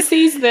 He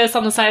sees this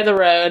on the side of the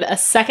road. A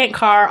second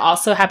car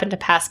also happened to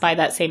pass by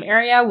that same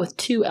area with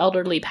 2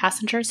 elderly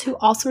passengers who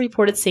also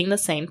reported seeing the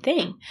same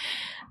thing.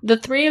 The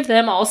 3 of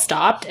them all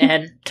stopped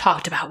and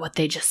talked about what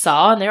they just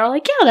saw, and they were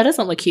like, yeah, that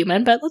doesn't look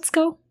human, but let's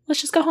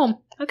just go home.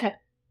 Okay.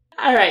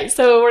 All right,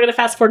 so we're going to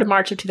fast forward to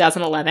March of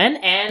 2011,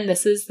 and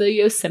this is the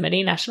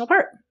Yosemite National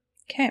Park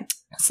Okay.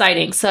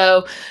 sighting.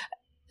 So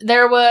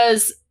there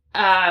was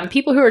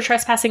people who were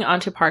trespassing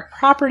onto park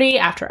property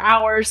after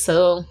hours,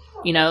 so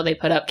they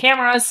put up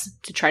cameras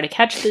to try to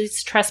catch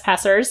these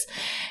trespassers.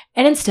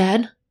 And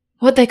instead,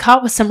 what they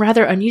caught was some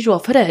rather unusual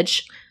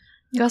footage.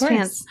 Ghost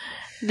pants.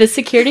 The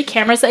security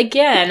cameras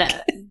again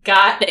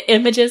got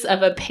images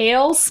of a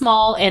pale,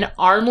 small, and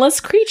armless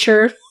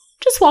creature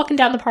just walking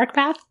down the park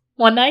path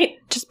one night.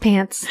 Just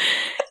pants.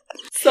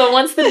 So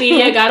once the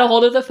media got a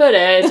hold of the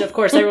footage, of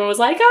course, everyone was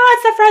like, oh,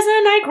 it's the Fresno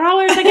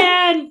Nightcrawlers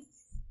again.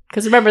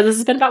 Because remember, this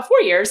has been about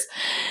 4 years.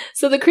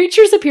 So the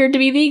creatures appeared to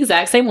be the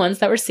exact same ones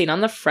that were seen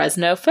on the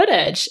Fresno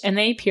footage, and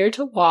they appeared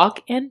to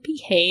walk and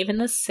behave in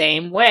the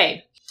same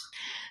way.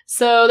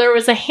 So there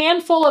was a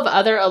handful of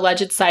other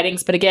alleged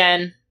sightings, but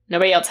again,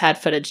 nobody else had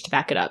footage to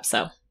back it up,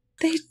 so.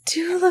 They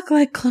do look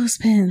like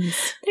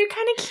clothespins. They're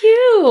kind of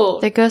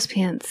cute. They're ghost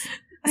pants.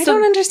 I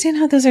don't understand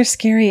how those are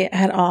scary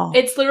at all.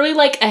 It's literally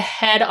like a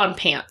head on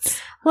pants.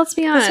 Let's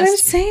be That's honest. what I'm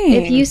saying.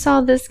 If you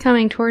saw this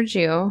coming towards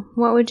you,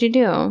 what would you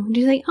do? Would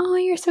you say, oh,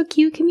 you're so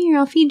cute. Come here.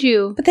 I'll feed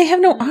you. But they have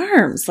no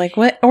arms. Like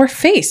what? Or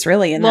face,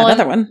 really, in that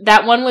other one.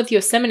 That one with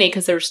Yosemite,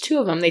 because there was 2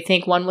 of them, they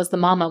think one was the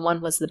mama,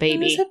 one was the It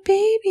baby. was a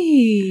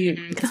baby.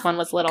 Because one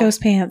was little.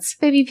 Ghost pants.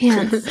 Baby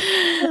pants.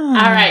 All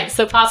right,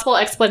 so possible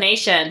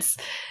explanations.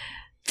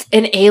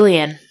 An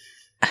alien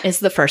is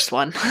the first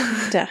one.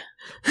 Duh.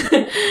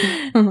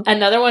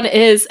 Another one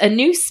is a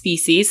new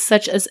species,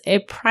 such as a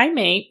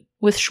primate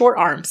with short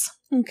arms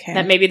Okay.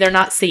 that maybe they're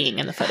not seeing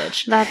in the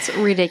footage. That's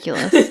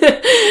ridiculous.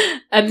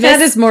 That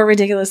is more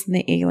ridiculous than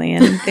the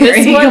alien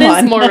theory. This one Come is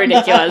on. more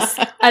ridiculous.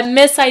 A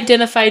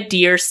misidentified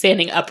deer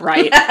standing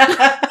upright.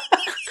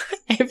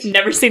 I've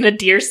never seen a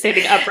deer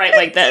standing upright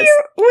like this.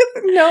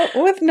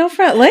 with no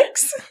front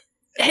legs?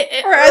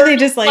 Or are they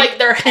just like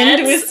their pinned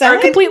to heads his are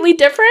side? completely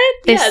different?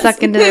 They Yes.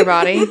 suck into their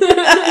body.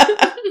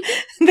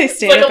 They It's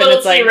stand like a up and little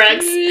it's like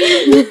T-Rex.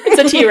 It's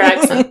a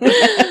T-Rex.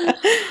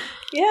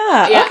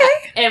 Yeah. Yeah.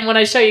 Okay. And when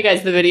I show you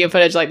guys the video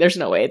footage, there's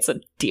no way it's a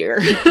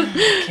deer.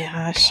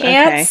 Gosh.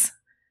 Pants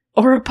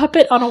or a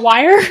puppet on a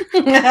wire. Okay.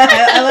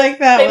 I like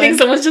that I one. think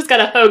someone's just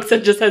got a hoax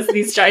and just has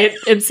these giant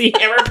MC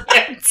Hammer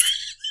pants.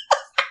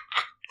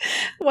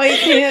 White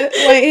hammer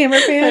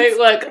pants. Hey,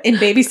 look, In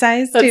baby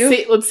size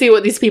too. let's see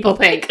what these people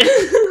think.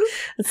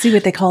 Let's see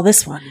what they call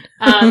this one.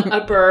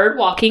 A bird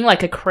walking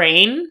like a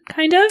crane,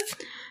 kind of.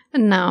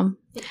 No.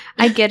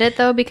 I get it,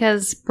 though,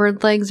 because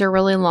bird legs are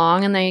really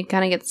long and they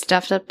kind of get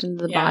stuffed up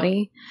into the Yeah.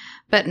 body.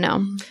 But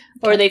no.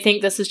 Or they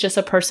think this is just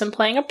a person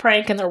playing a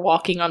prank and they're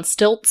walking on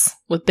stilts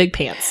with big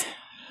pants.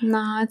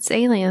 No, it's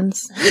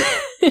aliens.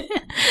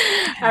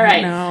 All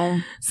right. No.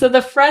 So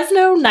the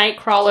Fresno night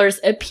crawlers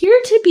appear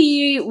to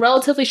be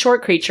relatively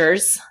short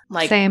creatures,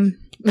 like Same.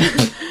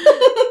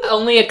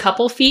 only a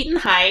couple feet in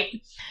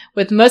height,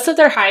 with most of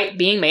their height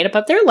being made up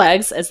of their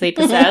legs, as they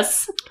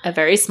possess a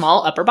very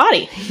small upper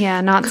body.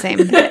 Yeah, not same.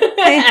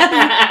 They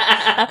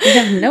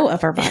have no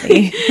upper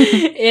body.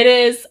 It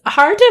is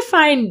hard to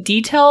find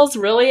details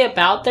really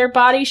about their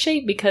body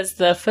shape because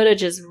the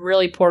footage is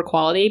really poor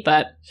quality,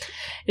 but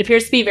it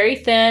appears to be very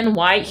thin,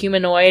 white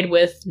humanoid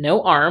with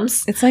no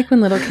arms. It's like when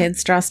little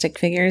kids draw stick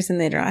figures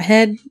and they draw a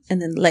head and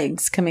then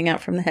legs coming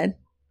out from the head.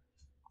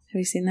 Have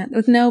you seen that?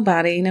 With no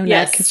body, no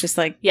Yes. neck. It's just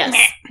like... Yes,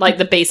 like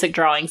the basic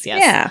drawings, yes.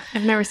 Yeah.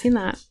 I've never seen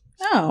that.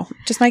 Oh,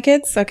 just my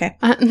kids? Okay.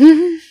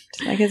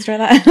 Just my kids draw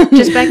that?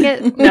 Just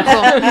Beckett? No,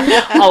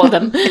 all of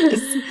them.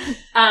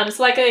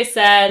 So like I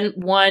said,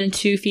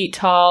 1-2 feet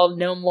tall,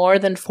 no more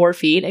than 4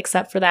 feet,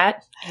 except for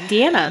that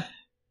Indiana.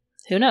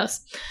 Who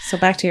knows? So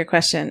back to your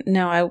question.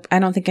 No, I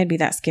don't think I'd be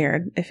that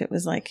scared if it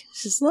was like,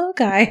 it's just a little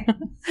guy.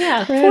 Yeah,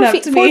 Right 4 up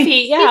feet. to 4 me.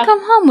 feet. You Yeah. come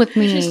home with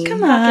me. Just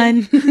come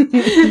on.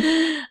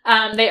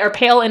 They are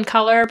pale in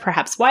color,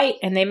 perhaps white,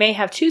 and they may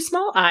have 2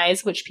 small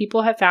eyes, which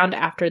people have found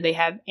after they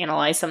have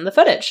analyzed some of the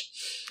footage.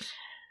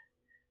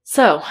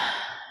 So,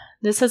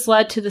 this has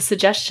led to the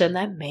suggestion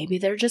that maybe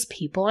they're just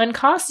people in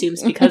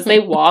costumes because they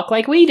walk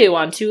like we do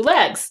on 2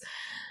 legs.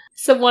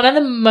 So, one of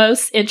the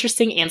most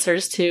interesting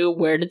answers to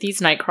where did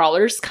these night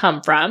crawlers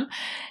come from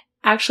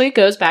actually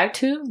goes back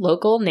to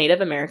local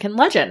Native American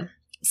legend.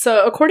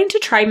 So, according to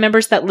tribe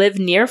members that live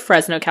near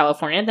Fresno,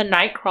 California, the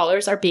night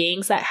crawlers are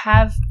beings that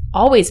have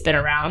always been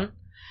around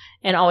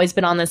and always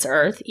been on this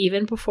earth,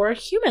 even before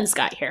humans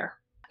got here.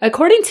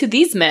 According to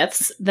these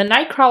myths, the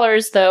night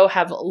crawlers, though,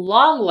 have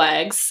long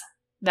legs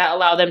that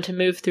allow them to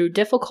move through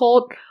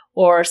difficult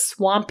or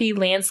swampy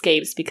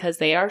landscapes because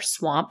they are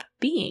swamp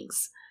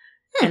beings.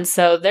 And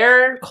so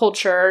their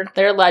culture,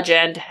 their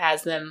legend,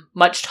 has them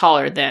much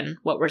taller than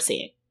what we're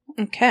seeing.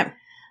 Okay.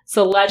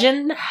 So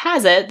legend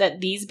has it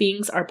that these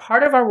beings are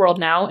part of our world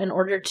now in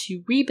order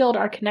to rebuild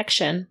our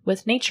connection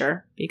with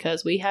nature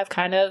because we have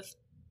kind of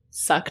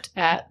sucked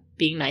at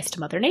being nice to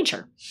Mother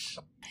Nature.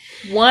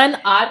 One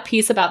odd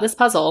piece about this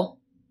puzzle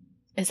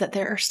is that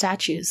there are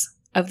statues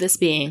of this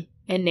being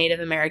in Native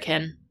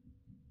American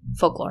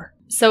folklore.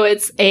 So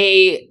it's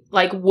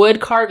like wood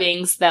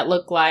carvings that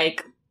look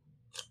like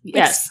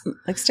yes.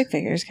 Like stick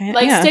figures, kind of.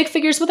 Like yeah. stick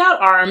figures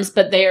without arms,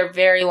 but they are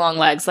very long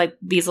legs. Like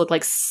these look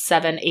like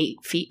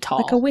 7-8 feet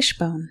tall. Like a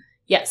wishbone.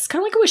 Yes,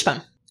 kind of like a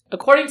wishbone.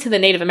 According to the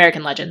Native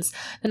American legends,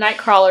 the night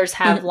crawlers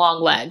have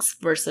long legs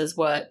versus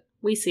what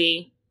we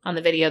see on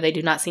the video. They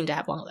do not seem to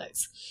have long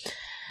legs.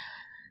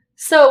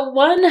 So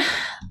one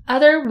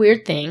other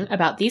weird thing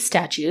about these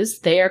statues,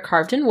 they are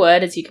carved in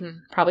wood, as you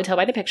can probably tell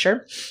by the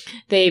picture.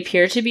 They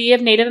appear to be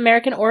of Native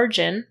American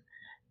origin,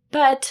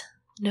 but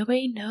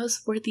nobody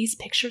knows where these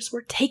pictures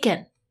were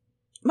taken.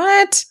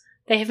 What?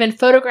 They have been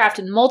photographed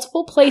in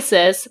multiple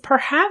places,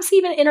 perhaps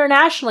even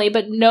internationally,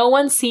 but no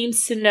one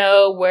seems to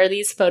know where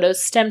these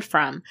photos stemmed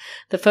from.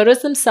 The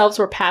photos themselves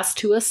were passed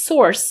to a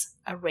source,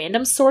 a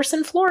random source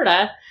in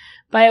Florida,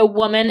 by a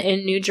woman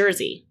in New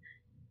Jersey.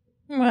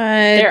 What?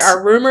 There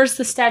are rumors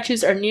the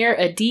statues are near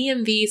a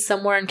DMV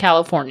somewhere in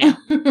California.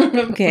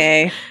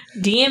 Okay.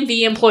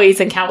 DMV employees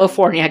in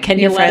California, can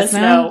you Near let us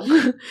Fresno?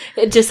 know?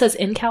 It just says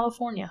in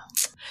California.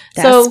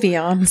 That's So-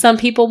 beyond. Some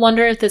people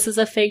wonder if this is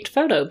a faked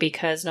photo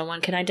because no one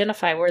can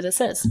identify where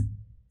this is.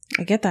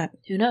 I get that.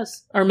 Who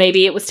knows? Or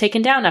maybe it was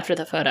taken down after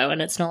the photo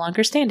and it's no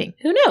longer standing.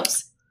 Who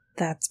knows?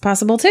 That's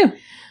possible too.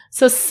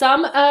 So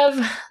some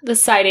of the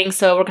sightings,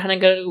 so we're kind of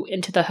going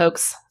into the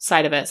hoax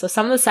side of it. So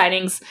some of the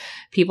sightings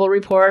people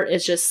report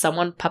is just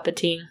someone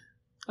puppeting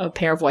a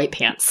pair of white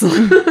pants.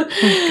 Oh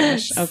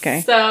gosh.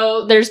 Okay.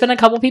 So there's been a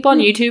couple people on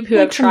YouTube who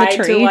have Like from the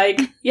tried to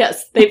tree.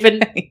 yes, they've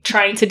been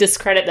trying to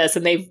discredit this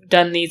and they've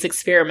done these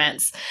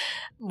experiments.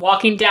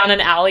 Walking down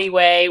an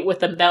alleyway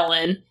with a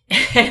melon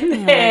and Oh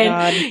my then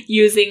God.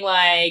 using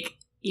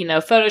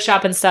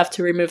Photoshop and stuff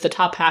to remove the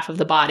top half of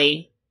the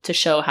body to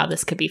show how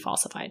this could be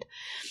falsified.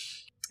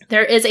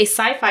 There is a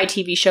sci-fi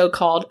TV show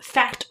called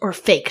Fact or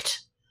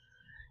Faked,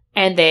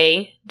 and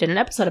they did an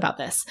episode about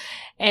this.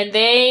 And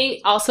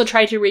they also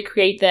tried to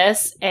recreate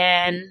this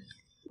and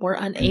were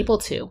unable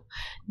to.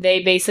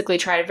 They basically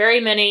tried very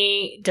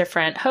many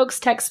different hoax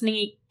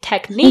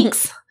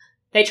techniques.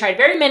 They tried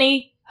very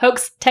many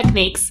hoax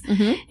techniques,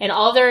 Mm-hmm. and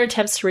all their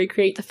attempts to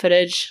recreate the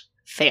footage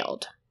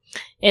failed.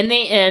 In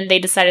the end, they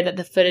decided that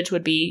the footage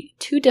would be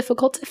too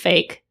difficult to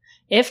fake,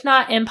 if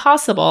not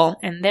impossible,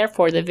 and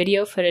therefore the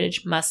video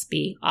footage must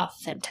be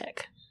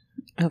authentic.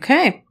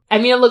 Okay. I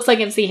mean, it looks like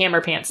MC Hammer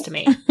pants to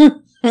me.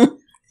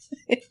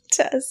 It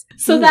does.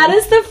 So that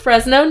is the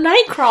Fresno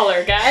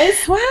Nightcrawler,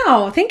 guys.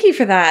 Wow. Thank you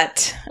for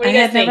that. What do I you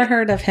guys had never think?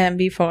 heard of him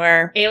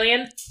before.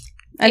 Alien?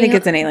 I think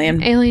it's an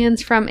alien.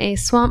 Aliens from a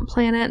swamp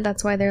planet.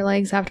 That's why their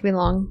legs have to be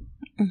long.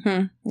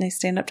 Mm-hmm. They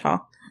stand up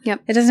tall.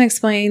 Yep. It doesn't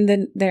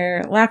explain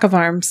their lack of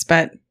arms,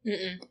 but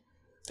Mm-mm.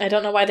 I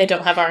don't know why they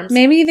don't have arms.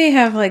 Maybe they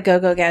have like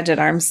go-go gadget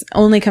arms.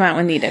 Only come out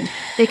when needed.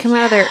 They come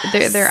out of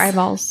their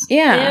eyeballs.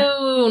 Yeah.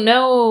 Ew,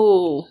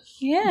 no.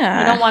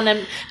 Yeah. I don't want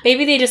them.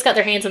 Maybe they just got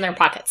their hands in their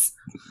pockets.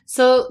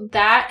 So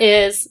that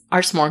is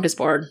our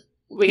smorgasbord.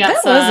 We got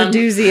that some was a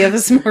doozy of a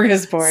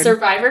smorgasbord.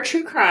 Survivor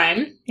True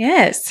Crime.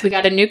 Yes. We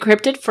got a new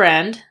cryptid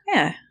friend.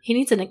 Yeah. He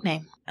needs a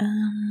nickname.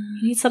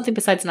 He needs something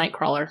besides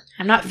Nightcrawler.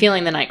 I'm not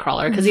feeling the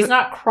Nightcrawler because he's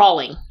not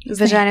crawling.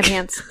 Vagina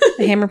pants.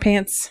 The hammer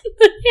pants.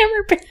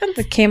 Hammer pants.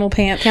 The camel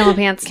pants. Camel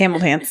pants. Camel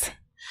pants.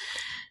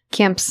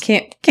 Camps.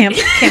 Camel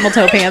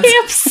toe pants.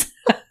 Camps.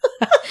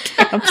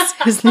 Camps.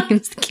 His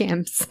name's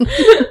Camps.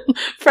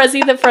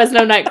 Frezzy the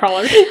Fresno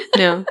Nightcrawler.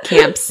 No,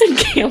 Camps.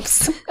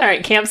 Camps. All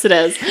right, Camps it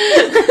is.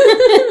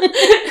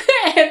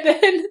 And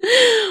then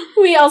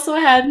we also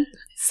had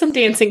some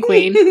Dancing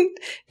Queen.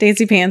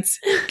 Dancing pants.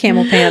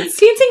 Camel pants.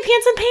 Dancing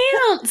Pants and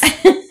Pants.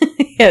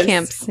 Yes.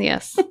 Camps,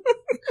 yes.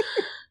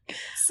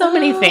 So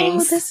many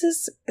things.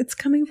 It's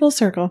coming full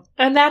circle.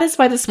 And that is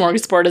why the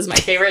smorgasbord is my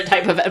favorite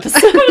type of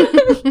episode.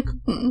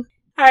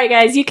 All right,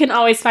 guys, you can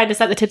always find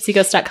us at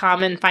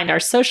thetipsyghost.com and find our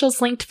socials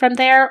linked from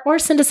there, or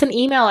send us an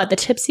email at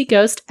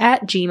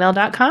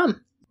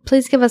thetipsyghost@gmail.com.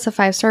 Please give us a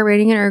 5-star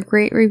rating or a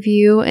great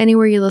review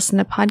anywhere you listen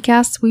to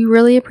podcasts. We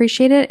really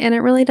appreciate it, and it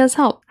really does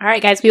help. All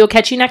right, guys, we will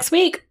catch you next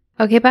week.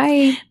 Okay,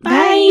 bye.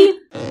 Bye.